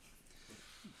leg.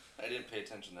 I didn't pay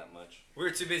attention that much. We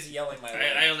were too busy yelling my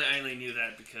I leg. only knew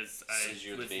that because I Since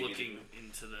you were the was baby looking dude.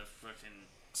 into the fucking.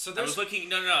 So I there's was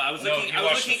looking. I was No, looking. you I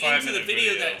was watched the looking into the 5-minute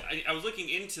video, video. that I was looking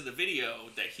into the video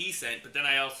that he sent, but then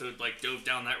I also like dove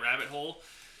down that rabbit hole,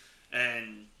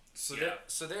 and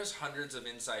there's hundreds of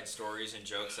inside stories and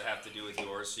jokes that have to do with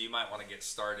yours, so you might want to get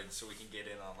started so we can get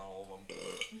in on all of them.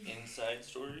 Inside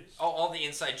stories? All the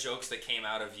inside jokes that came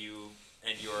out of you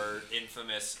and your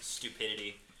infamous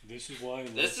stupidity. This is why.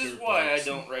 This is why I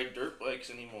don't ride dirt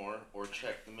bikes anymore or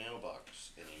check the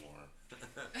mailbox anymore.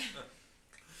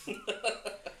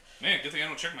 Man, good thing I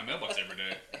don't check my mailbox every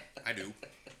day. I do.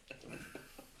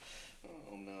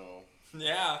 Oh no.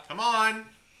 Yeah, Come on.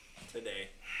 today.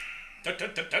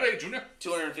 Today, Junior.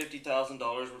 $250,000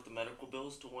 worth of medical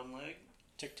bills to one leg?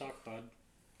 TikTok, bud.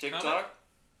 TikTok?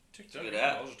 Good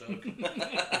app.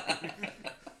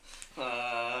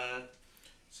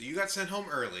 So you got sent home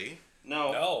early.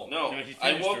 No. No, he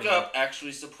I finished woke early. up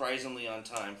actually surprisingly on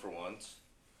time for once,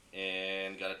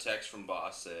 and got a text from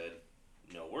boss said,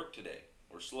 "No work today.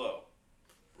 We're slow."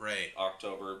 Right.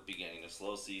 October, beginning of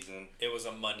slow season. It was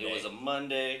a Monday. It was a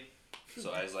Monday.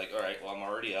 So I was like, all right, well, I'm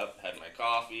already up. Had my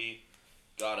coffee.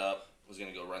 Got up. Was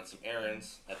going to go run some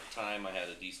errands. At the time, I had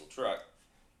a diesel truck.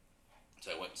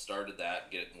 So I went and started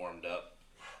that, get it warmed up.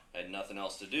 I had nothing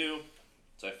else to do.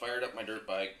 So I fired up my dirt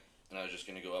bike, and I was just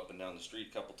going to go up and down the street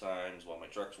a couple times while my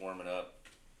truck's warming up.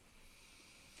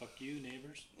 Fuck you,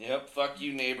 neighbors. Yep, fuck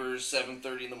you, neighbors.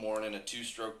 7:30 in the morning, a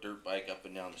 2-stroke dirt bike up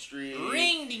and down the street.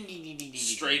 Ring ding ding ding ding.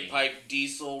 Straight pipe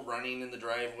diesel running in the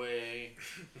driveway.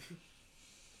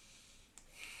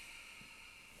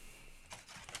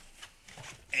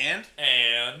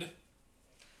 And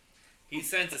He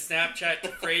sends a Snapchat to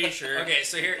Frazier okay,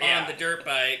 so here on the dirt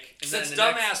bike. And since then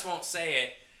the dumbass won't say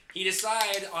it, he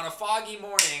decided on a foggy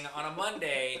morning on a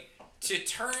Monday to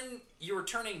turn. You were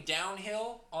turning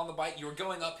downhill on the bike. You were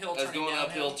going uphill. I was turning going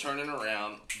downhill. uphill, turning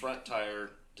around. Front tire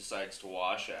decides to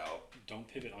wash out. Don't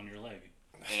pivot on your leg.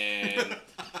 And,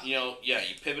 you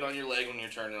pivot on your leg when you're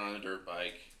turning on a dirt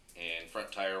bike, and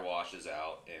front tire washes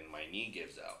out, and my knee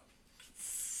gives out.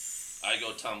 I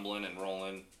go tumbling and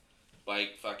rolling.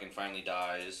 Bike fucking finally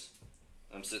dies.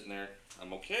 I'm sitting there.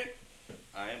 I'm okay.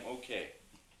 I am okay.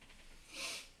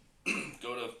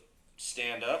 Go to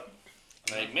stand up.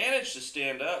 And I managed to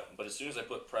stand up, but as soon as I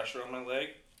put pressure on my leg,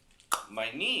 my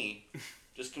knee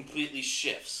just completely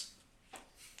shifts.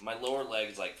 My lower leg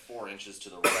is like 4 inches to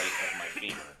the right of my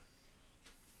femur.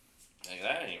 Like,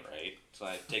 that ain't right. So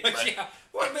I take pressure. Yeah.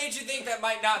 What made you think that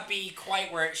might not be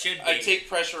quite where it should be? I take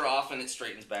pressure off and it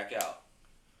straightens back out.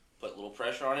 Put a little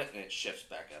pressure on it and it shifts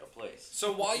back out of place.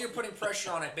 So while you're putting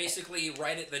pressure on it, basically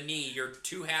right at the knee, your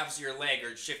two halves of your leg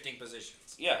are shifting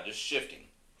positions. Yeah, just shifting.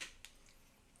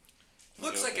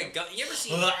 Looks like a gun. You ever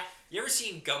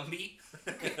seen Gumby?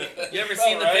 You ever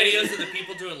seen the videos of the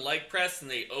people doing leg press and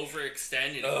they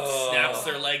overextend and it snaps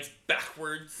their legs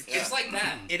backwards? Yeah. It's like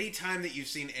that. Anytime that you've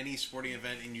seen any sporting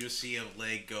event and you see a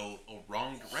leg go a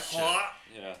wrong direction.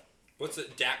 Yeah. What's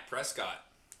it? Dak Prescott.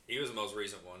 He was the most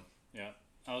recent one. Yeah.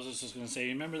 I was just going to say,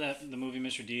 you remember the movie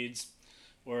Mr. Deeds,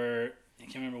 where I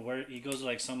can't remember where he goes to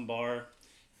like some bar,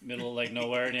 middle of like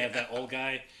nowhere, and you have that old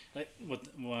guy like with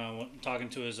talking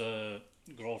to his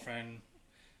girlfriend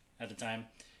at the time,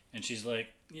 and she's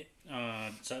like,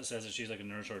 says that she's like a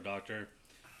nurse or a doctor.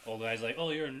 Old guy's like,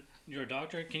 oh, you're a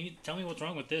doctor? Can you tell me what's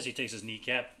wrong with this? He takes his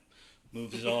kneecap,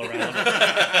 moves it all around.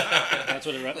 That's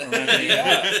what it reminds me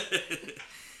of.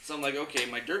 So I'm like, okay,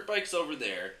 my dirt bike's over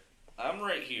there. I'm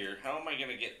right here. How am I going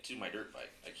to get to my dirt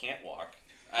bike? I can't walk.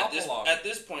 At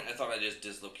this point, I thought I just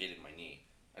dislocated my knee.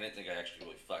 I didn't think I actually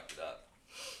really fucked it up.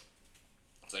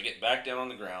 So I get back down on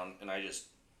the ground, and I just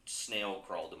snail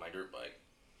crawled to my dirt bike.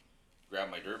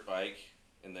 Grabbed my dirt bike,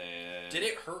 and then... Did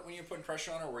it hurt when you were putting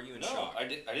pressure on, or were you in No, shock? I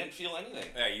didn't feel anything.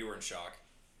 Yeah, you were in shock.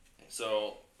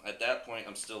 So at that point,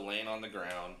 I'm still laying on the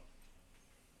ground,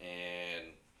 and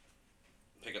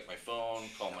pick up my phone,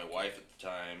 call my wife at the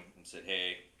time, and said,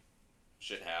 hey,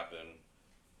 shit happened.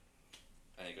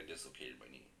 I think I dislocated my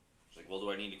knee. She's like, well, do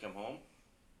I need to come home?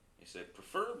 He said,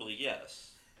 preferably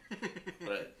yes.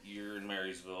 But you're in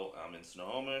Marysville, I'm in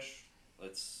Snohomish.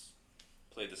 Let's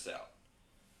play this out.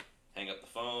 Hang up the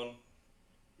phone,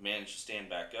 manage to stand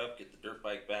back up, get the dirt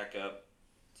bike back up.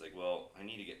 It's like, well, I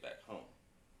need to get back home.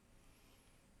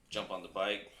 Jump on the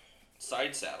bike,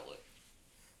 side saddle it.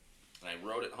 And I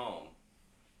rode it home.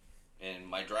 And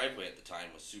my driveway at the time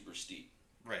was super steep.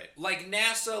 Right. Like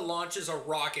NASA launches a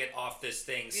rocket off this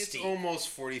thing It's steep. almost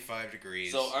 45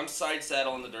 degrees. So I'm side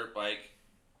saddling the dirt bike,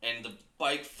 and the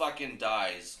bike fucking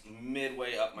dies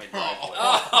midway up my driveway.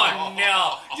 Oh,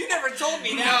 no. You never told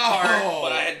me that part.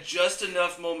 But I had just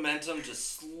enough momentum to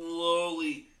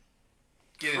slowly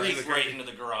Get creep right into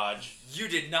the garage. You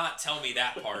did not tell me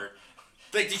that part.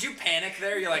 Like, did you panic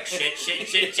there? You're like, shit.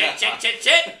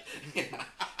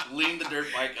 Leaned the dirt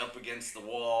bike up against the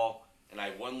wall, and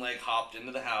I one leg hopped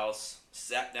into the house,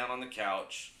 sat down on the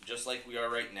couch, just like we are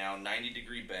right now,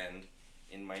 90-degree bend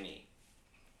in my knee.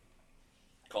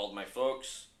 Called my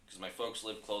folks, because my folks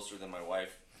lived closer than my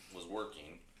wife was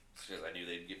working, because I knew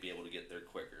they'd be able to get there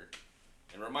quicker.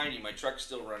 And remind you, my truck's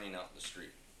still running out in the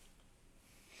street.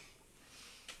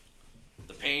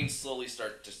 The pain slowly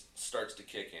starts to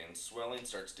kick in, swelling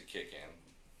starts to kick in,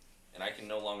 and I can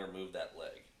no longer move that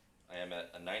leg. I am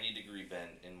at a 90-degree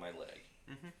bend in my leg.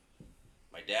 Mm-hmm.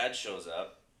 My dad shows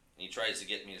up, and he tries to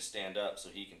get me to stand up so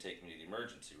he can take me to the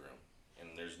emergency room.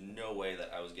 And there's no way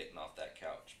that I was getting off that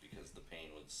couch because the pain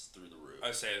was through the roof. I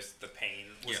would say it was the pain.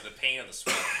 Was it the pain or the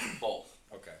swelling? Both.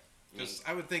 Okay. Because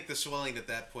I would think the swelling at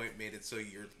that point made it so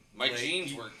your My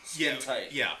jeans were skin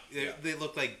tight. Yeah, they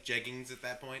looked like jeggings at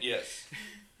that point. Yes.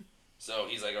 So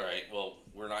he's like, all right, well,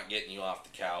 we're not getting you off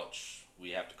the couch. we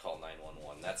have to call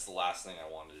 911. That's the last thing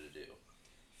I wanted to do.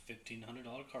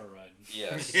 $1,500 car ride.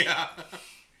 Yes. Yeah.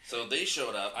 So they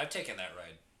showed up, I've taken that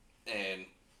ride. and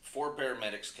 4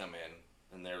 paramedics come in,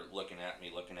 and they're looking at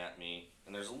me,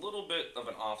 and there's a little bit of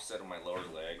an offset on my lower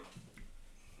leg.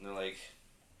 And they're like,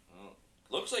 well,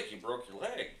 looks like you broke your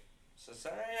leg. Says,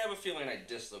 I have a feeling I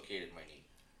dislocated my knee.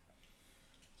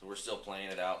 So we're still playing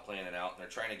it out, and they're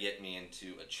trying to get me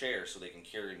into a chair so they can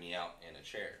carry me out in a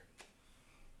chair.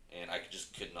 And I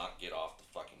just could not get off the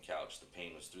fucking couch. The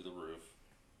pain was through the roof.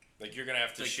 Like you're gonna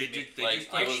have to shoot me.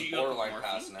 I was borderline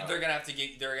passing out. They're gonna have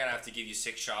to give you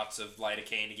 6 shots of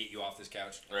lidocaine to get you off this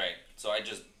couch. Right. So I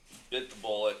just bit the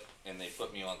bullet, and they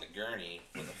put me on the gurney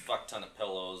with a fuck ton of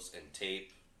pillows and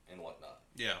tape and whatnot.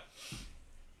 Yeah.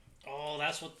 Oh,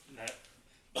 that's what that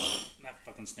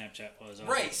fucking Snapchat was.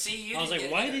 Right. See, you. I was didn't like,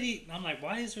 get why either. did he? I'm like,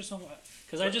 why is there so much?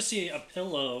 Because I just see a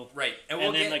pillow, Right, and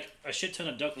we'll then get, like a shit ton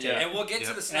of duct tape. Yeah. and we'll get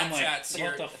to the And I'm like, Snapchats here.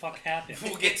 what the fuck happened?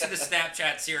 We'll get to the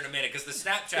Snapchats here in a minute because the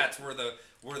Snapchats were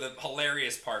the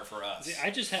hilarious part for us. See, I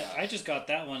just got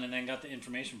that one and then got the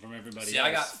information from everybody See, else.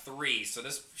 I got 3, so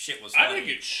this shit was I funny. didn't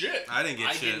get shit. I didn't get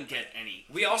I shit. didn't get any.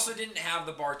 We also didn't have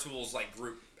the Bar Tools like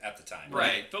group at the time.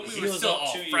 Right, but we He were was still up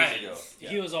all 2 years friends. ago.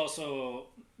 He was also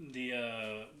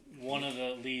the one of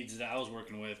the leads that I was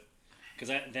working with, because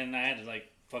then I had to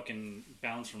like fucking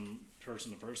bounce from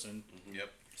person to person. Yep.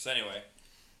 So anyway,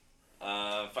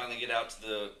 Finally get out to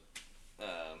the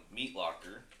meat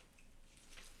locker.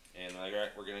 And like, all right,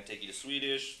 we're going to take you to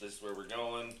Swedish. This is where we're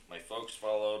going. My folks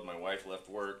followed. My wife left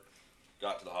work.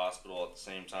 Got to the hospital at the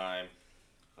same time.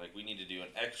 Like, we need to do an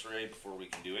x-ray before we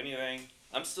can do anything.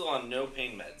 I'm still on no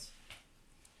pain meds.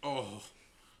 Oh.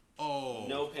 Oh.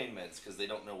 No pain meds because they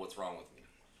don't know what's wrong with me.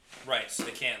 right, so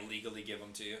they can't legally give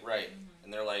them to you. Right.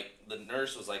 And they're like, the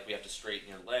nurse was like, we have to straighten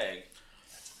your leg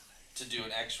to do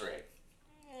an x-ray.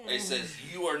 He says,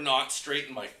 you are not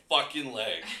straightening my fucking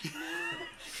leg.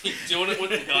 You doing it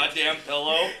with the goddamn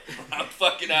pillow? I'm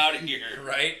fucking out of here.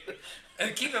 Right?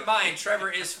 And keep in mind, Trevor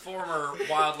is former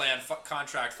wildland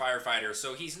contract firefighter,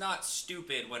 so he's not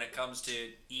stupid when it comes to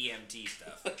EMT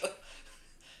stuff.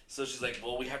 So she's like,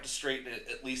 well, we have to straighten it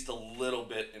at least a little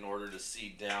bit in order to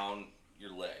see down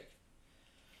your leg.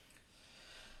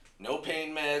 No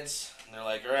pain meds. And they're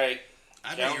like, all right,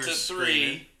 I bet count you to were 3.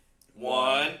 screaming.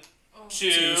 1,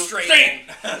 2, Two, straight. straight.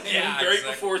 Yeah, Right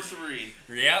exactly. before 3.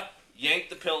 Yep. Yank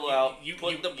the pillow out. You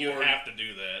put the board. you have to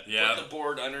do that. Yeah. Put the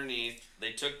board underneath.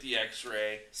 They took the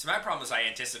X-ray, So my problem is I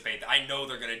anticipate that. I know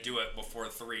they're going to do it before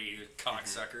 3, you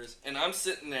cocksuckers. and I'm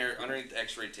sitting there underneath the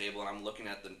X-ray table, and I'm looking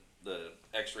at the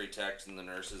X-ray techs and the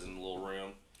nurses in the little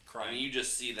room. Crying. And you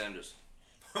just see them just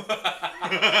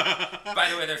By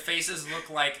the way, their faces look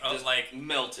like,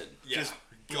 melted. yeah. Just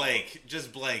blank.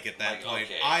 Just blank at that Like, point.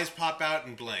 okay. Eyes pop out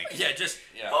and blank. Yeah, just,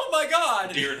 Yeah. oh my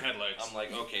god! Deer in headlights. I'm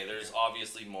like, okay, there's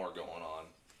obviously more going on.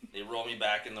 They roll me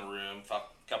back in the room. A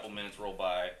couple minutes roll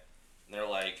by, and they're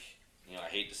like, I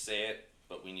hate to say it,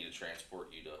 but we need to transport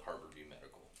you to Harborview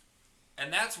Medical.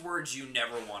 And that's words you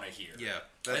never want to hear. Yeah.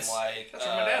 I'm That's like, That's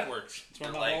where my dad works. That's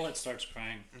where They're my like- wallet starts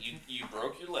crying. you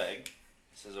broke your leg.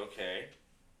 He says, okay,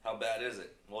 how bad is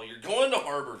it? Well, you're going to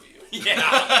Harborview.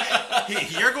 Yeah.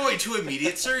 You're going to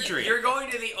immediate surgery. You're going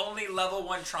to the only level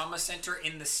 1 trauma center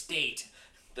in the state.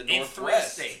 The In 3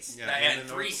 Northwest. states. Yeah, Yeah, in the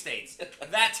 3 North- states.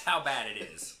 That's how bad it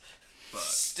is.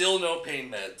 Still no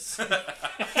pain meds.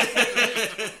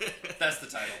 That's the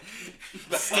title.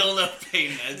 Still no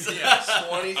pain meds. 20,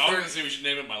 I 30, was gonna see we should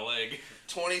name it my leg.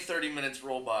 20, 30 minutes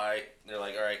roll by. They're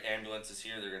like, all right, ambulance is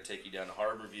here. They're going to take you down to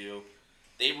Harborview.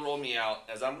 They roll me out.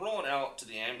 As I'm rolling out to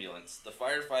the ambulance, the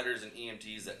firefighters and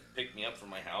EMTs that picked me up from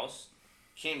my house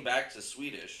came back to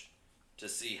Swedish to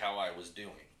see how I was doing.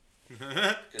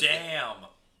 'Cause Damn.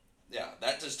 Yeah,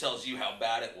 that just tells you how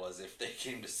bad it was if they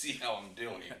came to see how I'm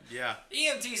doing. Yeah.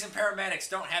 EMTs and paramedics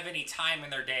don't have any time in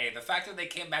their day. The fact that they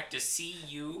came back to see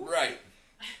you. Right.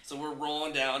 So we're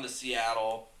rolling down to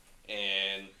Seattle,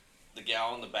 and the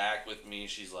gal in the back with me,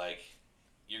 she's like,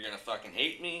 you're going to fucking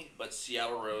hate me, but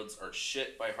Seattle roads are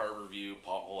shit by Harborview,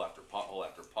 pothole after pothole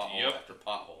after pothole Yep. after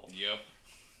pothole. Yep.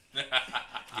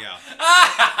 Yeah.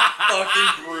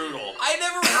 Fucking brutal. I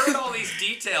never heard all these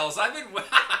details. I've been.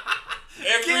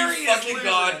 Every Gary is fucking losing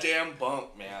goddamn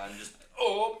bump, man. Just,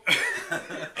 oh.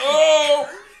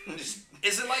 Just,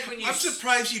 Is it like when you? I'm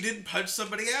surprised you didn't punch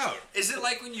somebody out. Is it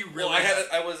like when you really? well,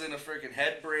 I was in a freaking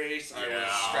head brace. I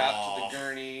was strapped to the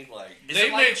gurney. Like, Is They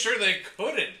it like- made sure they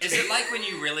couldn't. Is it like when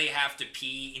you really have to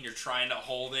pee and you're trying to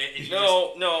hold it? And you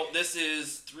no, this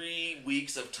is 3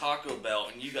 weeks of Taco Bell,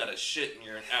 and you got to shit and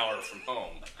you're an hour from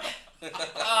home.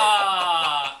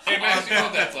 Hey, Max, you know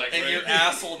what that's like, And right? your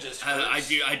asshole just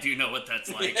hurts. I do know what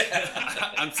that's like.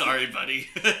 I'm sorry, buddy.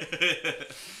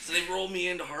 So they rolled me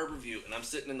into Harborview, and I'm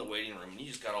sitting in the waiting room, and you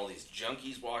just got all these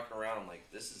junkies walking around. I'm like,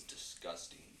 this is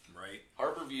disgusting. Right.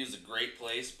 Harborview is a great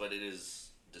place, but it is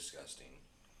disgusting.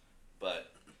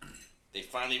 But they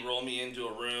finally roll me into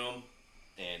a room,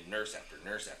 and nurse after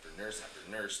nurse after nurse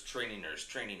after nurse, training nurse,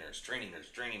 training nurse, training nurse,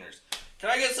 training nurse. Can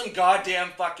I get some goddamn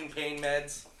fucking pain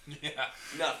meds? Yeah.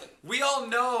 Nothing. We all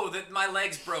know that my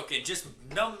leg's broken. Just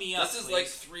numb me up. This is please. like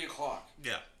 3 o'clock.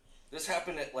 Yeah. This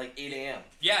happened at like 8 a.m.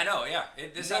 Yeah, I know. Yeah.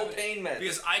 This No happened pain meds.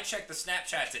 because I checked the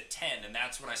Snapchats at 10, and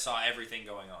that's when I saw everything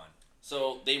going on.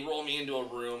 So they roll me into a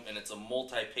room, and it's a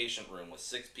multi-patient room with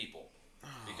 6 people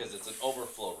because it's an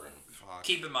overflow room. Fuck.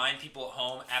 Keep in mind, people at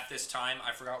home at this time,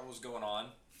 I forgot what was going on.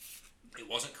 It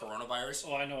wasn't coronavirus,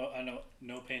 Oh, I know.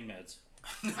 No pain meds.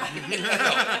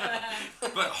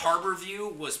 but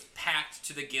Harborview was packed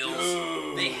to the gills.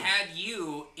 They had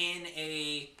you in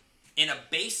a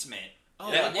basement.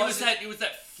 Oh, Yeah. it was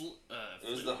that flu. It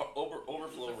was the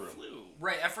overflow room. flu.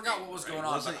 Right, I forgot what was going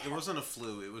on. It wasn't a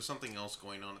flu. It was something else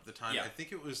going on at the time. Yeah. I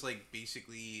think it was like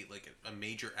basically like a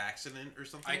major accident or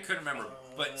something. I couldn't remember,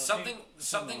 but I something think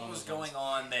something something was along those going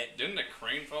on that Didn't the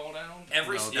crane fall down?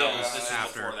 every No, no, that was this is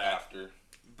after. before that. After.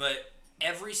 But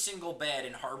every single bed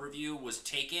in Harborview was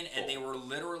taken, and they were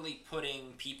literally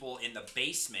putting people in the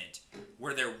basement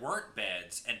where there weren't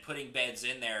beds and putting beds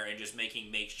in there and just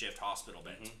making makeshift hospital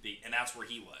beds. And that's where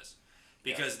he was.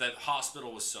 Because the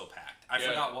hospital was so packed. I Yeah.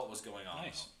 forgot what was going on.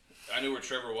 Nice. I knew where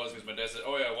Trevor was because my dad said,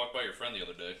 "Oh yeah, I walked by your friend the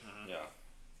other day." Yeah.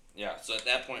 Yeah, so at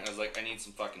that point I was like, I need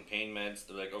some fucking pain meds.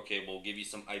 They're like, okay, we'll give you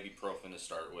some ibuprofen to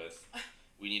start with.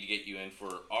 We need to get you in for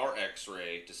our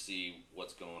x-ray to see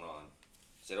what's going on.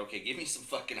 I said, okay, give me some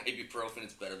fucking ibuprofen.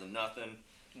 It's better than nothing.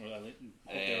 Well,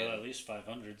 they were at least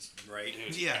 500s. Right?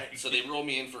 Dude. Yeah. So they roll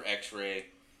me in for x-ray,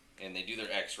 and they do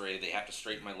their x-ray. They have to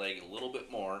straighten my leg a little bit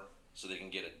more so they can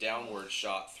get a downward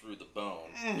shot through the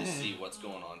bone to see what's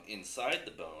going on inside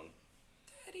the bone.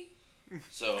 Daddy.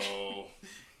 So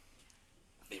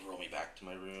they roll me back to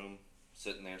my room,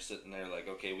 sitting there, like,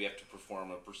 okay, we have to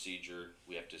perform a procedure.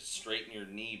 We have to straighten your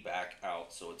knee back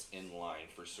out so it's in line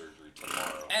for surgery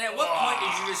tomorrow. And at what point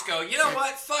did you just go, you know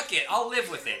what? Fuck it. I'll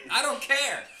live with it. I don't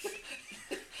care.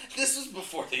 This was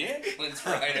before the ambulance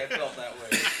ride. I felt that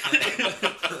way.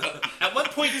 At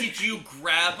what point did you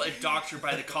grab a doctor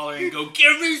by the collar and go,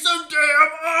 "Give me some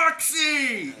damn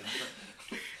oxy"?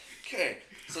 Okay,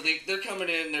 so they're coming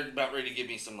in. They're about ready to give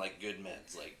me some like good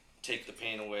meds, like take the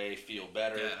pain away, feel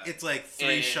better. Yeah. It's like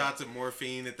 3 And- shots of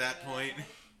morphine at that point.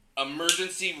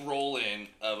 Emergency roll-in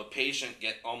of a patient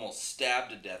get almost stabbed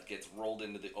to death gets rolled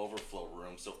into the overflow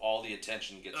room, so all the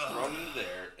attention gets thrown into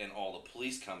there, and all the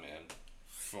police come in.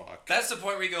 Fuck. That's the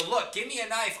point where you go, look, give me a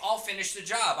knife. I'll finish the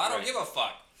job. I don't Right. give a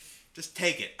fuck. Just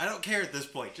take it. I don't care at this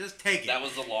point. Just take it. That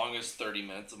was the longest 30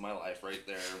 minutes of my life right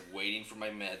there, waiting for my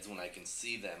meds when I can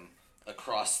see them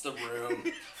across the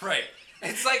room. Right.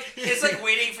 It's like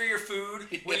waiting for your food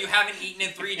when you haven't eaten in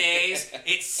 3 days.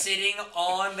 It's sitting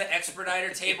on the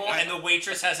expediter table and the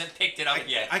waitress hasn't picked it up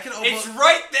yet. I can It's almost-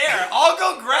 right there. I'll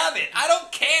go grab it. I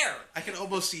don't care. I can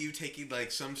almost see you taking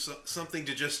like something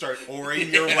to just start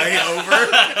oaring your way over.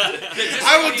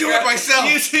 I will do it myself.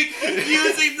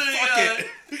 using the Fuck it.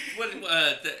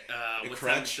 what's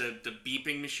crutch? that, the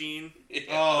beeping machine,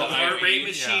 Oh, the heart rate IV,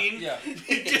 machine. Yeah.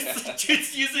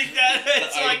 just using that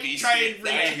to like IV try stand- and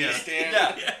the reach. IV Yeah. stand.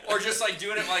 Yeah. Or just like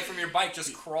doing it like from your bike,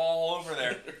 just crawl over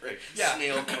there. Right. Yeah.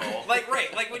 Snail crawl. Like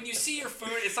when you see your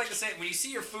food, it's like the same. When you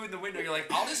see your food in the window, you're like,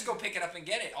 I'll just go pick it up and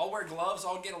get it. I'll wear gloves.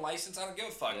 I'll get a license. I don't give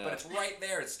a fuck. Yeah. But it's right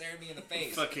there. It's staring me in the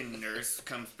face. Fucking nurse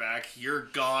comes back. You're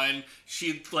gone.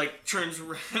 She like turns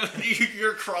around.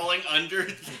 You're crawling under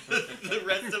the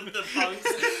rest of the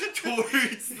bunks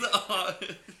towards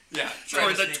the Yeah.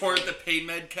 trying to sneak toward the pain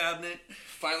med cabinet.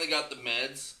 Finally got the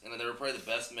meds, and they were probably the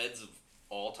best meds of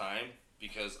all time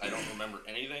because I don't remember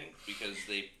anything because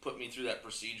they put me through that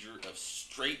procedure of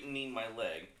straightening my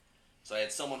leg. So I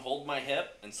had someone hold my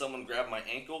hip and someone grab my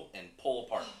ankle and pull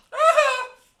apart.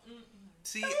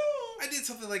 see, I did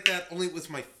something like that only with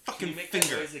my Can fucking you make that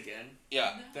finger. noise again?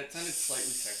 Yeah. That sounded slightly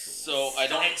sexual. So I It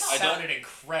don't. sounded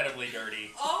incredibly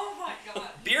dirty. Oh my god.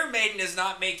 Beer Maiden is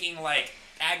not making like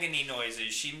agony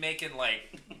noises. She's making like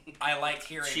I like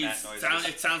hearing that noise.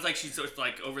 It sounds like she's just,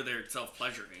 like over there self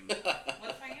pleasuring. What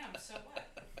if I am? So what?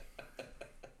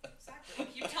 Exactly.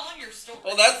 Keep telling your story.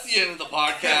 Well, that's the end of the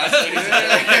podcast. ladies and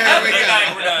There gentlemen. we Good go.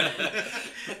 night,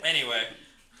 we're done. Anyway,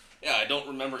 Yeah, I don't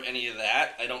remember any of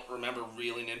that. I don't remember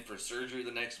reeling in for surgery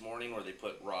the next morning where they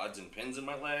put rods and pins in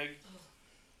my leg.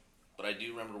 But I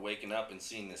do remember waking up and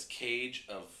seeing this cage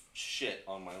of shit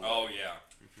on my leg. Oh yeah.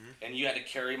 And you had to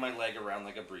carry my leg around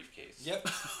like a briefcase. Yep.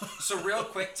 So real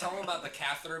quick, tell them about the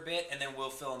catheter bit, and then we'll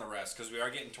fill in the rest because we are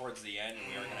getting towards the end, and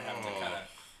we are going to have to kind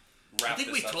of wrap I think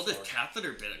this we up told this for-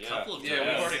 catheter bit a Yeah. couple of times. Yeah,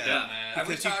 we've already Yeah. done that. Have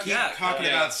we Because you talked? keep yeah, talking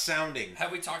yeah. about sounding.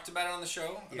 Have we talked about it on the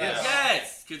show? Yes. About-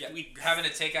 Yes, because Yeah, we. having to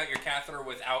take out your catheter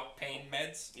without pain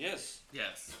meds. Yes.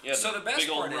 Yes. Yeah. So the best big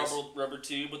old part is- rubber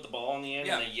tube with the ball on the end,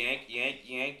 Yeah. and they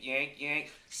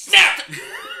yank. Snap.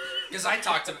 Because I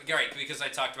talked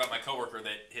about my coworker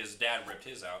that his dad ripped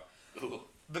his out. Ooh.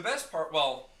 The best part,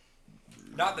 well,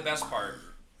 not the best part.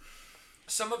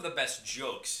 Some of the best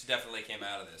jokes definitely came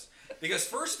out of this. Because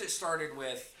first it started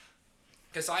with,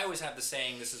 because I always have the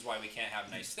saying, this is why we can't have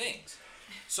nice things.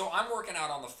 So I'm working out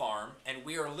on the farm, and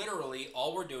we are literally,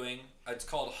 all we're doing, it's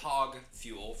called hog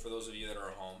fuel, for those of you that are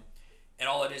at home. And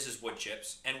all it is wood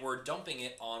chips, and we're dumping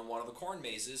it on one of the corn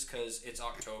mazes because it's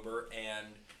October and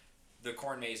the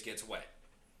corn maze gets wet.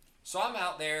 So I'm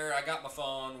out there, I got my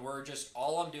phone,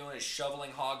 all I'm doing is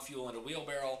shoveling hog fuel into a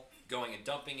wheelbarrow, going and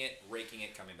dumping it, raking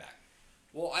it, coming back.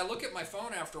 Well, I look at my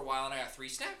phone after a while and I got 3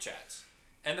 Snapchats.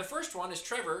 And the first one is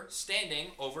Trevor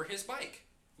standing over his bike,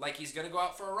 like he's gonna go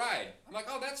out for a ride. I'm like,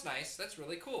 oh, that's nice, that's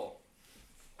really cool.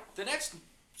 The next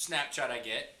Snapchat I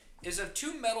get is of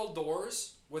 2 metal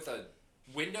doors with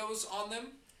windows on them.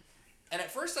 And at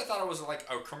first I thought it was like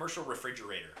a commercial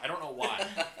refrigerator. I don't know why.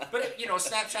 But,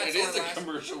 Snapchats It is only a last...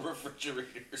 commercial refrigerator.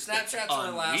 Snapchats On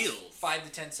only last wheels. 5 to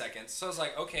 10 seconds. So I was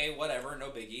like, okay, whatever, no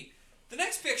biggie. The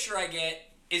next picture I get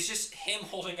is just him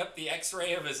holding up the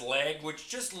x-ray of his leg, which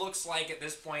just looks like, at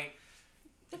this point,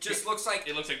 It looks like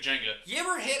Jenga. You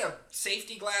ever hit a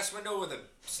safety glass window with a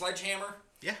sledgehammer?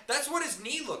 Yeah. That's what his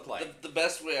knee looked like. The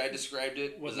best way I described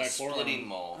it With was my a splitting forearm.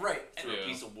 maul Right. through Yeah. a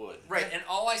piece of wood. Right, and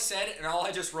all I said, and all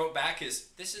I just wrote back is,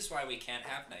 this is why we can't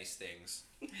have nice things.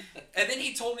 And then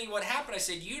he told me what happened. I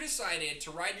said, you decided to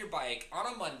ride your bike on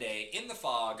a Monday in the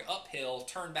fog, uphill,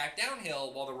 turn back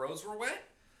downhill while the roads were wet?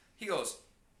 He goes,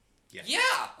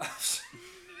 yeah.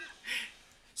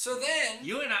 So then,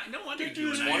 You and I. No wonder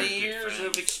you and I are 20 good years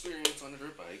friends. of experience on a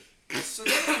dirt bike. so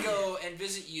then we go and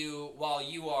visit you while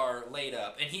you are laid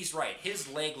up. And he's right. His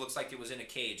leg looks like it was in a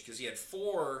cage because he had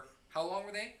 4... How long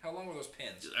were they? How long were those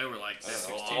pins? They were like I don't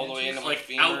know, 16 all the way inches. into my like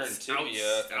femur and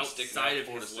tibia and outside sticking out of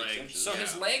 4 to his 6 leg. inches. So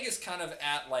his leg is kind of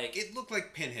at like... It looked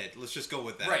like Pinhead. Let's just go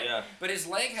with that. Right. Yeah. But his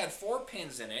leg had 4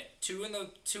 pins in it. 2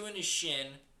 in his shin,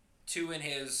 2 in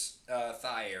his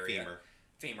thigh area.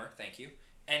 Femur, thank you.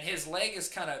 And his leg is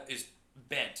is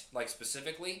bent, like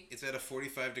specifically. It's at a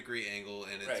 45-degree angle,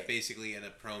 and it's Right. basically in a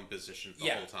prone position the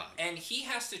Yeah. whole time. And he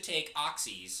has to take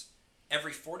oxys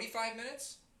every 45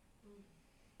 minutes.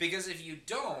 Because if you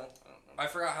don't, I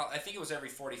forgot how, I think it was every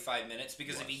 45 minutes.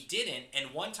 Because if he didn't,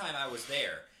 and one time I was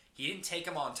there, he didn't take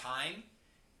them on time,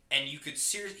 and you could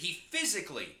he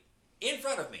physically, in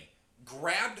front of me,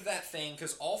 grabbed that thing,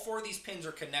 because all 4 of these pins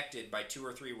are connected by 2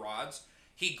 or 3 rods.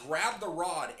 He grabbed the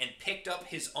rod and picked up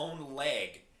his own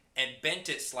leg and bent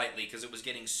it slightly because it was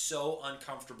getting so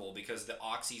uncomfortable because the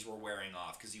oxys were wearing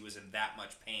off because he was in that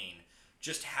much pain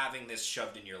just having this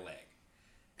shoved in your leg.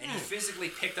 And he physically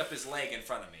picked up his leg in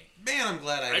front of me. Man, I'm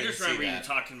glad I I didn't just see remember you that.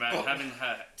 talking about having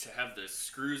to have the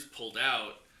screws pulled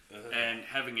out and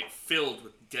having it filled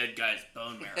with dead guy's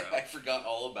bone marrow. I forgot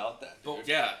all about that. Dude. But,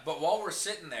 Yeah. But while we're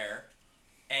sitting there,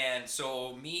 and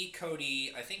so me,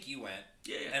 Cody, I think you went,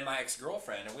 Yeah. and my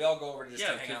ex-girlfriend, and we all go over to just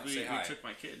Yeah, to hang out because and we say hi. took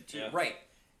my kid too. Yeah. Right.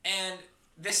 And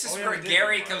this is Oh, yeah, where we did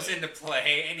Gary go comes Friday. into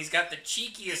play, and he's got the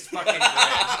cheekiest fucking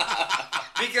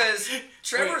grin. Because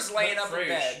Trevor's Wait, laying but up in Frasier.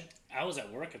 bed. I was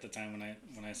at work at the time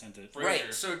when I sent it. Frasier.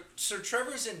 Right. So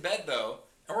Trevor's in bed though,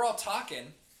 and we're all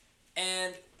talking,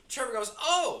 and Trevor goes,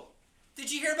 "Oh,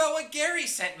 did you hear about what Gary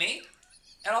sent me?"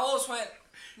 And all of us went,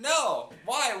 "No.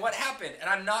 Why? What happened?" And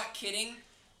I'm not kidding.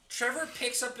 Trevor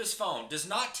picks up his phone, does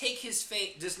not take his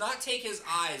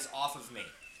eyes off of me,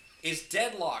 is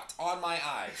deadlocked on my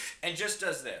eyes, and just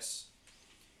does this.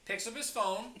 Picks up his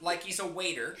phone like he's a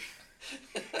waiter,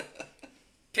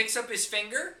 picks up his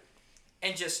finger,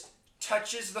 and just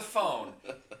touches the phone.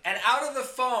 And out of the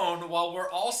phone, while we're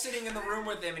all sitting in the room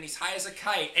with him, and he's high as a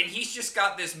kite, and he's just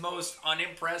got this most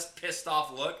unimpressed, pissed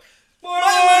off look.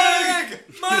 My leg!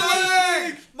 My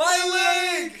leg!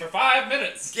 My leg! For 5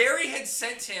 minutes. Gary had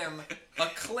sent him a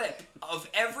clip of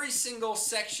every single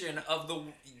section of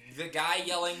the guy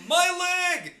yelling, "My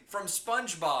leg!" from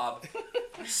SpongeBob,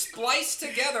 spliced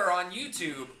together on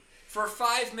YouTube for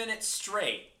 5 minutes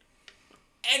straight.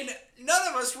 And none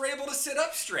of us were able to sit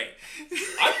up straight.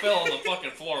 I fell on the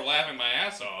fucking floor laughing my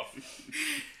ass off.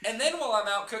 And then while I'm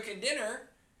out cooking dinner,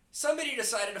 somebody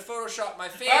decided to Photoshop my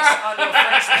face onto a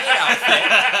French maid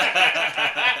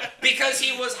outfit. Because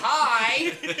he was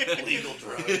high. Legal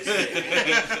drugs.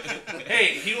 Hey,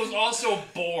 he was also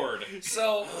bored.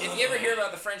 So, if you ever hear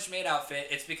about the French maid outfit,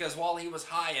 it's because while he was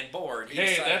high and bored, he Hey,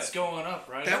 decided that's going up,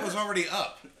 right? That was already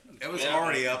up. It was Yeah.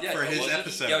 already up Yeah, for his was it?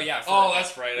 episode. Yo, yeah. Oh,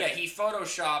 that's right. Yeah, he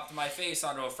photoshopped my face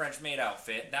onto a French maid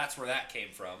outfit. That's where that came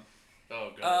from.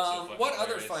 Oh, God. that's so fucking What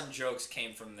other hilarious. fun jokes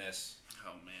came from this?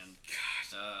 Oh man.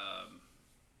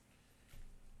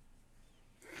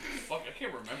 Fuck, I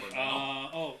can't remember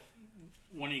now.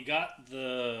 When he got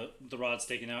the rods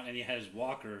taken out and he had his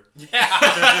walker.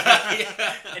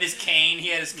 Yeah. And his cane. He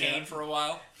had his cane Yeah. for a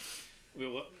while.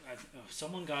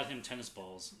 Someone got him tennis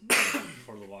balls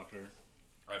for the walker.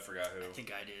 I forgot who. I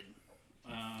think I did.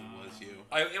 It was you.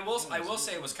 I will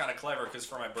say it was kind of clever because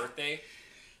for my birthday,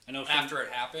 I know. after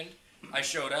it happened, I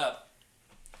showed up,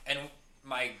 and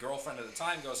my girlfriend at the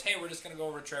time goes, "Hey, we're just gonna go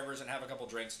over to Trevor's and have a couple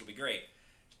drinks. It'll be great."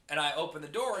 And I open the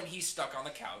door, and he's stuck on the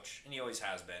couch, and he always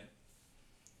has been.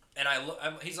 And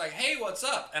he's like, "Hey, what's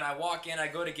up?" And I walk in, I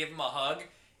go to give him a hug,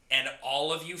 and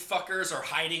all of you fuckers are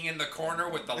hiding in the corner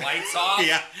with the lights off.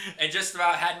 Yeah. And just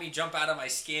about had me jump out of my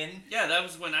skin. Yeah, that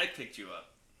was when I picked you up.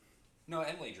 No,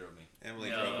 Emily drove me. Emily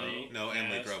No. drove him. No,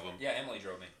 Emily Yes. drove him. Yeah, Emily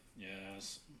drove me.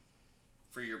 Yes.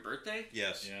 For your birthday?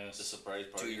 Yes. The Yes. surprise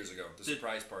party. 2 years ago. The Did-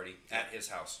 surprise party at his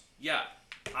house. Yeah.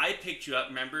 I picked you up,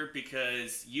 remember,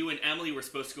 because you and Emily were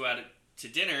supposed to go out to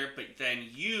dinner, but then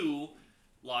you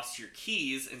lost your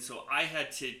keys, and so I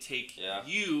had to take Yeah.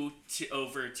 you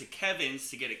over to Kevin's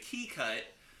to get a key cut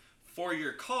for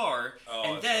your car, Oh,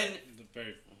 and that's then right.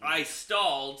 Very. I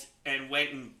stalled and went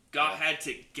and had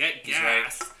to get He's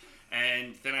gas,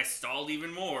 and then I stalled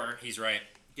even more. He's right.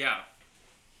 Yeah,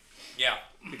 Yeah.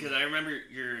 because I remember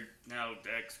your now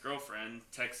ex-girlfriend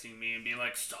texting me and being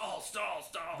like, "Stall, stall,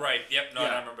 stall." Right. Yep. No,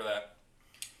 Yeah. I remember that.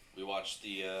 We watched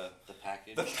the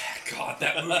package. God,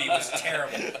 that movie was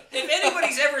terrible. If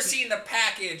anybody's ever seen The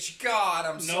Package, God,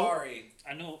 I'm No. sorry.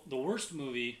 I know the worst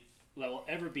movie that will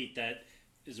ever beat that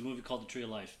is a movie called The Tree of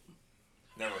Life.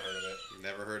 Never heard of it.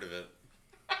 Never heard of it.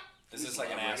 Is this like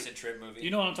an acid trip movie?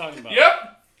 You know what I'm talking about?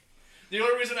 Yep. The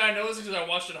only reason I know is because I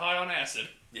watched it high on acid.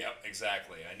 Yep,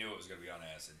 exactly. I knew it was going to be on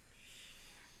acid.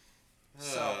 Uh,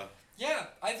 So, yeah,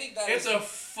 I think that It's is- a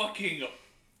fucking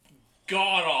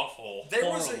god awful. There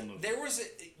was a.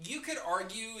 You could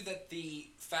argue that the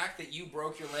fact that you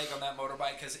broke your leg on that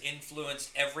motorbike has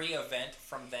influenced every event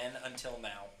from then until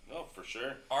now. Oh, for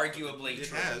sure. Arguably it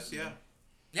true. has, yeah.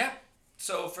 Yeah.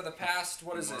 So for the past,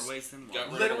 what is More this? ways than Got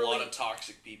one. rid of a lot Literally- of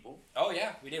toxic people. Oh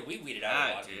yeah, we did. We weeded out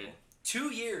a lot of dude. people.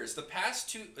 2 years. The past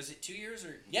 2. Was it 2 years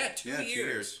or? Yeah, 2 Yeah, 2 years.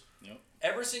 years.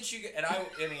 Ever since you and I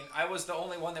mean, I was the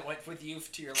only one that went with you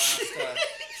to your last.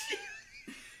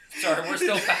 Sorry, we're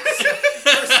still passing.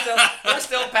 We're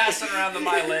still passing around the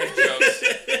my leg jokes.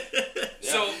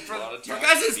 So Yeah, for a lot of Your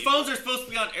toxic guys' people. phones are supposed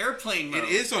to be on airplane mode. It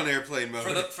is on airplane mode.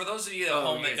 for those of you at Oh,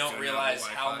 home you that guys don't don't realize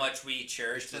have how Wi-Fi. much we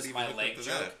cherish It's not this even my hooked leg up to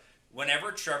joke. that.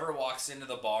 Whenever Trevor walks into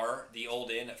the bar, the Old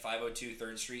Inn at 502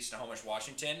 3rd Street, Snohomish,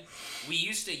 Washington, we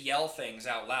used to yell things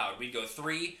out loud. We'd go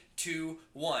 3, 2,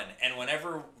 1, and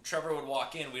whenever Trevor would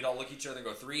walk in, we'd all look at each other and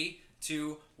go 3,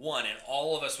 2, 1, and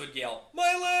all of us would yell,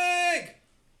 "My leg!"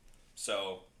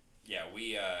 So, yeah,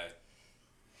 we've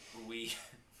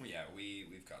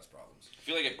caused problems. I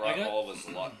feel like it brought I got- all of us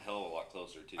a hell of a lot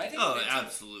closer too. I think Oh, it did too.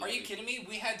 absolutely. Are you kidding me?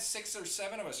 We had 6 or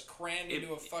 7 of us crammed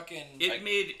into a fucking. It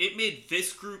made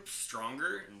this group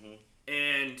stronger, Mhm.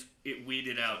 and it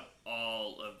weeded out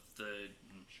all of the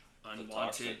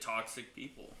unwanted, toxic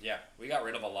people. Yeah, we got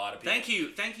rid of a lot of people.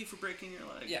 Thank you for breaking your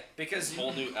leg. Yeah, because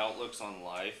Whole new outlooks on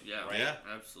life. Yeah, Right. Yeah.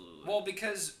 absolutely. well,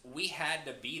 because we had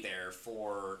to be there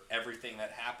for everything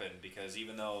that happened. Because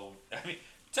even though, I mean,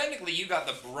 technically you got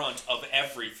the brunt of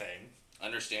everything,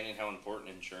 Understanding how important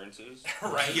insurance is.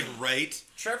 right? Yeah, right.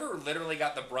 Trevor literally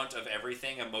got the brunt of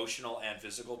everything, emotional and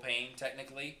physical pain,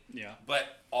 technically. Yeah.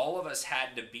 But all of us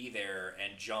had to be there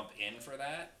and jump in for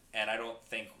that, and I don't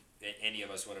think that any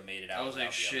of us would have made it out. I was like,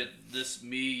 without the other. shit. This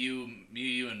me,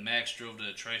 you, and Max drove to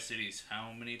the Tri Cities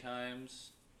how many times?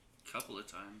 couple of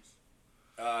times.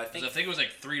 I 'Cause think I think it was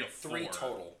like 3 to 4. 3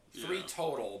 total. Yeah. 3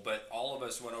 total, but all of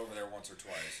us went over there once or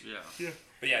twice. Yeah.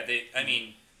 But yeah, I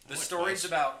mean, the stories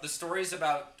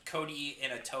about Cody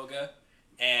in a toga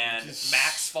and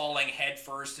Max falling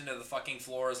headfirst into the fucking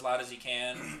floor as loud as he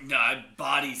can. No, I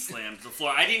body slammed the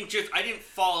floor. I didn't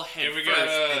fall head Here we first. got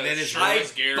And then his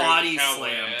Charles I Gary body cowboy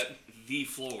slammed hat. the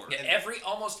floor. Yeah,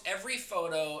 almost every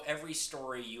photo, every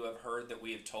story you have heard that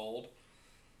we have told,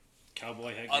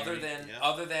 Cowboy head. other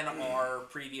Gary. than our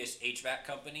previous HVAC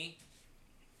company,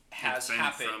 has It's been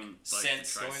happened from, like,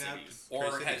 since the Tri-Cities. Tri-Cities. or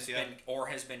Tri-Cities,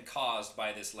 has yeah. been caused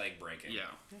by this leg breaking. Yeah.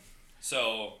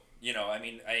 So I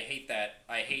mean, I hate that.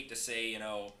 I hate to say,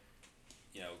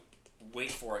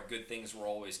 wait for it. Good things will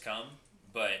always come.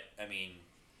 But I mean,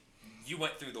 you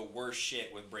went through the worst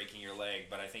shit with breaking your leg.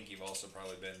 But I think you've also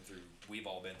probably been through. We've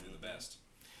all been through the best.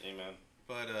 Amen.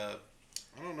 But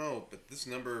I don't know. But this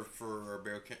number for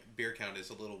our beer count is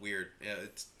a little weird. Yeah,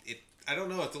 I don't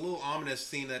know. It's a little ominous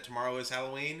seeing that tomorrow is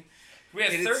Halloween. We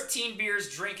have 13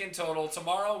 beers drinking total.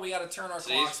 Tomorrow we got to turn our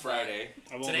Today's clocks back. Friday.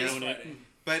 I won't Today's ruin it.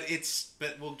 Friday.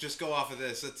 But we'll just go off of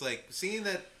this. It's like seeing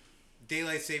that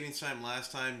daylight savings time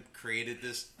last time created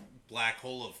this black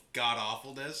hole of god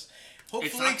awfulness.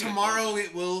 Hopefully not gonna tomorrow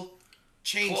it will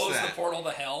change Close that. the portal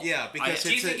to hell. Yeah, because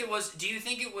Do you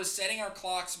think it was setting our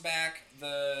clocks back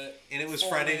and it was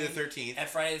full Friday moon the 13th. and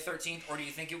Friday the 13th, or do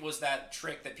you think it was that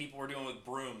trick that people were doing with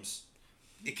brooms?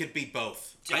 It could be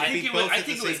both. I think it was, both at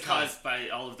the same time. caused by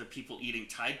all of the people eating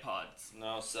Tide Pods.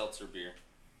 No, seltzer beer.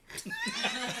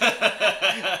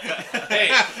 Hey,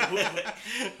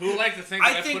 who like to think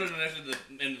I that I think- put it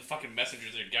in the fucking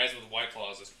messengers there, guys with White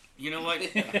Claws? You know what?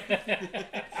 Not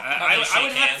I gonna shake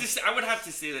would have hands. I would have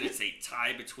to say that it's a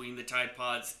tie between the Tide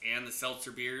Pods and the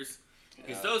seltzer beers,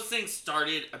 because those things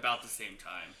started about the same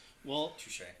time. Well,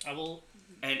 Touche. I will.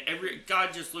 And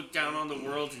God just looked down on the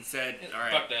world and said, "All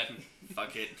right, Fuck that.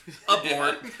 fuck it,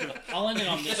 abort." I'll end it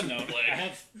on this note.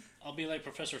 I'll be like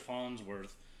Professor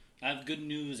Farnsworth. I have good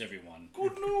news, everyone.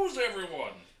 Good news,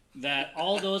 everyone. That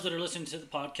all those that are listening to the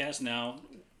podcast now,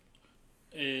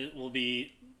 it will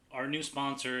be our new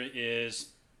sponsor is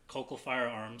Cokel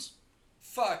Firearms,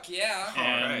 Fuck yeah.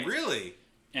 and Alright. Really?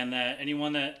 and that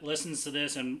anyone that listens to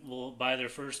this and will buy their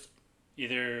first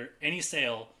either any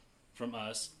sale from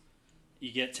us,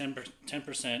 you get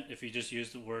 10% if you just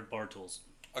use the word Bar Tools.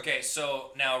 Okay,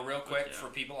 so now real quick Yeah. for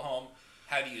people at home,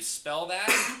 how do you spell that,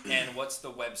 and what's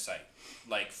the website?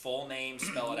 Like full name,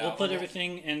 spell it We'll out. put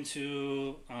everything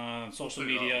into social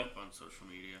Put it all media. up on social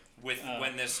media. with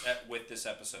with this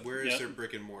episode. Where is Yep. their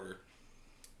brick and mortar?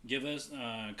 Give us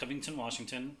Covington,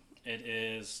 Washington. It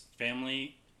is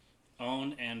family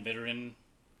owned and veteran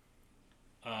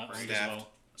owned as Staffed. well.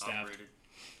 Staffed. Operated.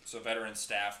 So veteran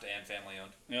staffed and family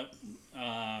owned. Yep.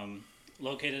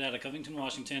 Located out of Covington,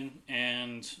 Washington,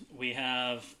 and we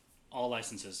have all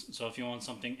licenses. So if you want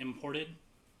something imported,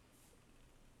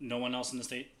 no one else in the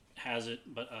state has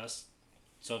it but us.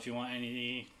 So if you want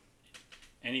anything,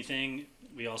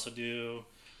 we also do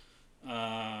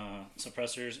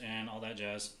suppressors and all that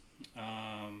jazz.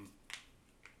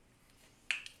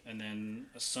 And then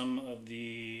some of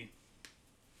the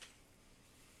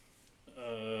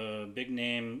big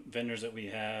name vendors that we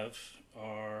have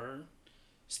are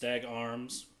Stag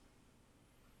Arms,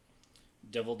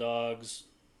 Devil Dogs,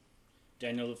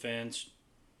 Daniel Defense,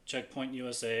 Checkpoint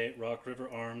USA, Rock River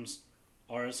Arms,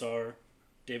 RSR,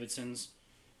 Davidson's,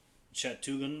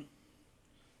 Chattugan,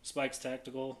 Spikes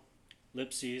Tactical,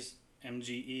 Lipsies,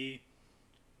 MGE,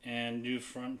 and New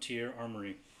Frontier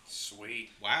Armory. Sweet.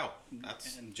 Wow,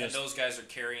 that's And And just those guys are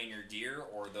carrying your gear,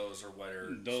 or those are what are?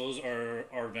 those are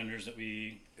our vendors that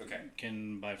we Okay.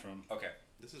 can buy from. Okay.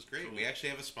 this is great. We actually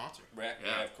have a sponsor. We Yeah.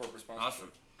 have corporate sponsorship.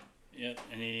 Awesome. Yep,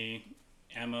 any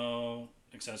ammo,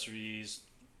 accessories,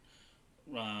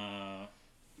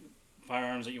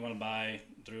 firearms that you want to buy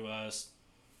through us,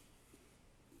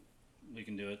 we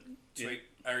can do it. Sweet.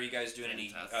 Are you guys doing any?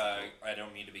 Fantastic. I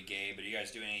don't mean to be gay, but are you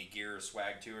guys doing any gear or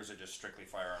swag tours, or just strictly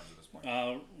firearms at this point?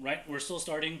 Right, we're still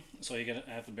starting, so you gotta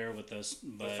have to bear with us.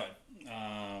 That's But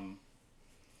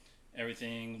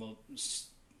everything will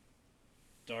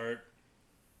start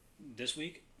this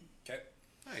week. Okay.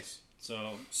 Nice.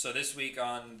 So So this week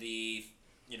on the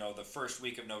first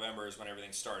week of November is when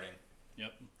everything's starting,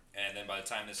 yep, and then by the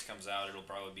time this comes out, it'll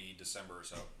probably be December or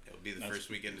so. It'll be the That's- first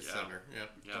weekend in yeah. December. Yeah.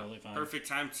 Yeah. Totally fine. Perfect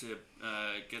time to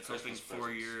get something Christmas for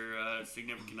presents. your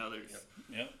significant others.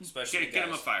 yep. Especially Get them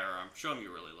a guys. firearm. Show them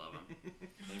you really love them.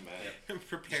 Amen.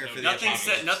 Prepare for the nothing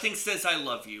apocalypse. nothing says I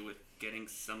love you with getting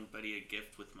somebody a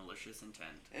gift with malicious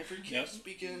intent. Every Yep. kiss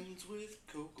begins with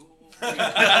Coco.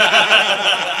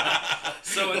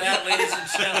 So with that, ladies and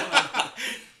gentlemen,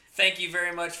 thank you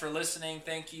very much for listening.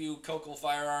 Thank you, Cokel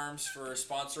Firearms, for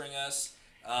sponsoring us.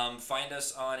 Find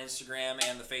us on Instagram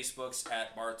and the Facebooks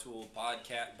at Bar Tools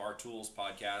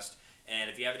Podcast. And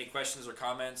if you have any questions or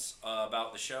comments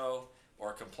about the show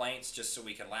or complaints, just so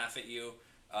we can laugh at you,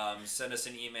 send us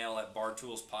an email at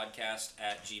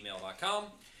bartoolspodcast@gmail.com.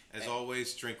 As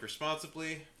always, drink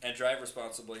responsibly. And drive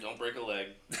responsibly. Don't break a leg.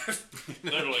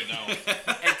 Literally, no.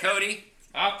 And Cody,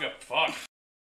 Fuck.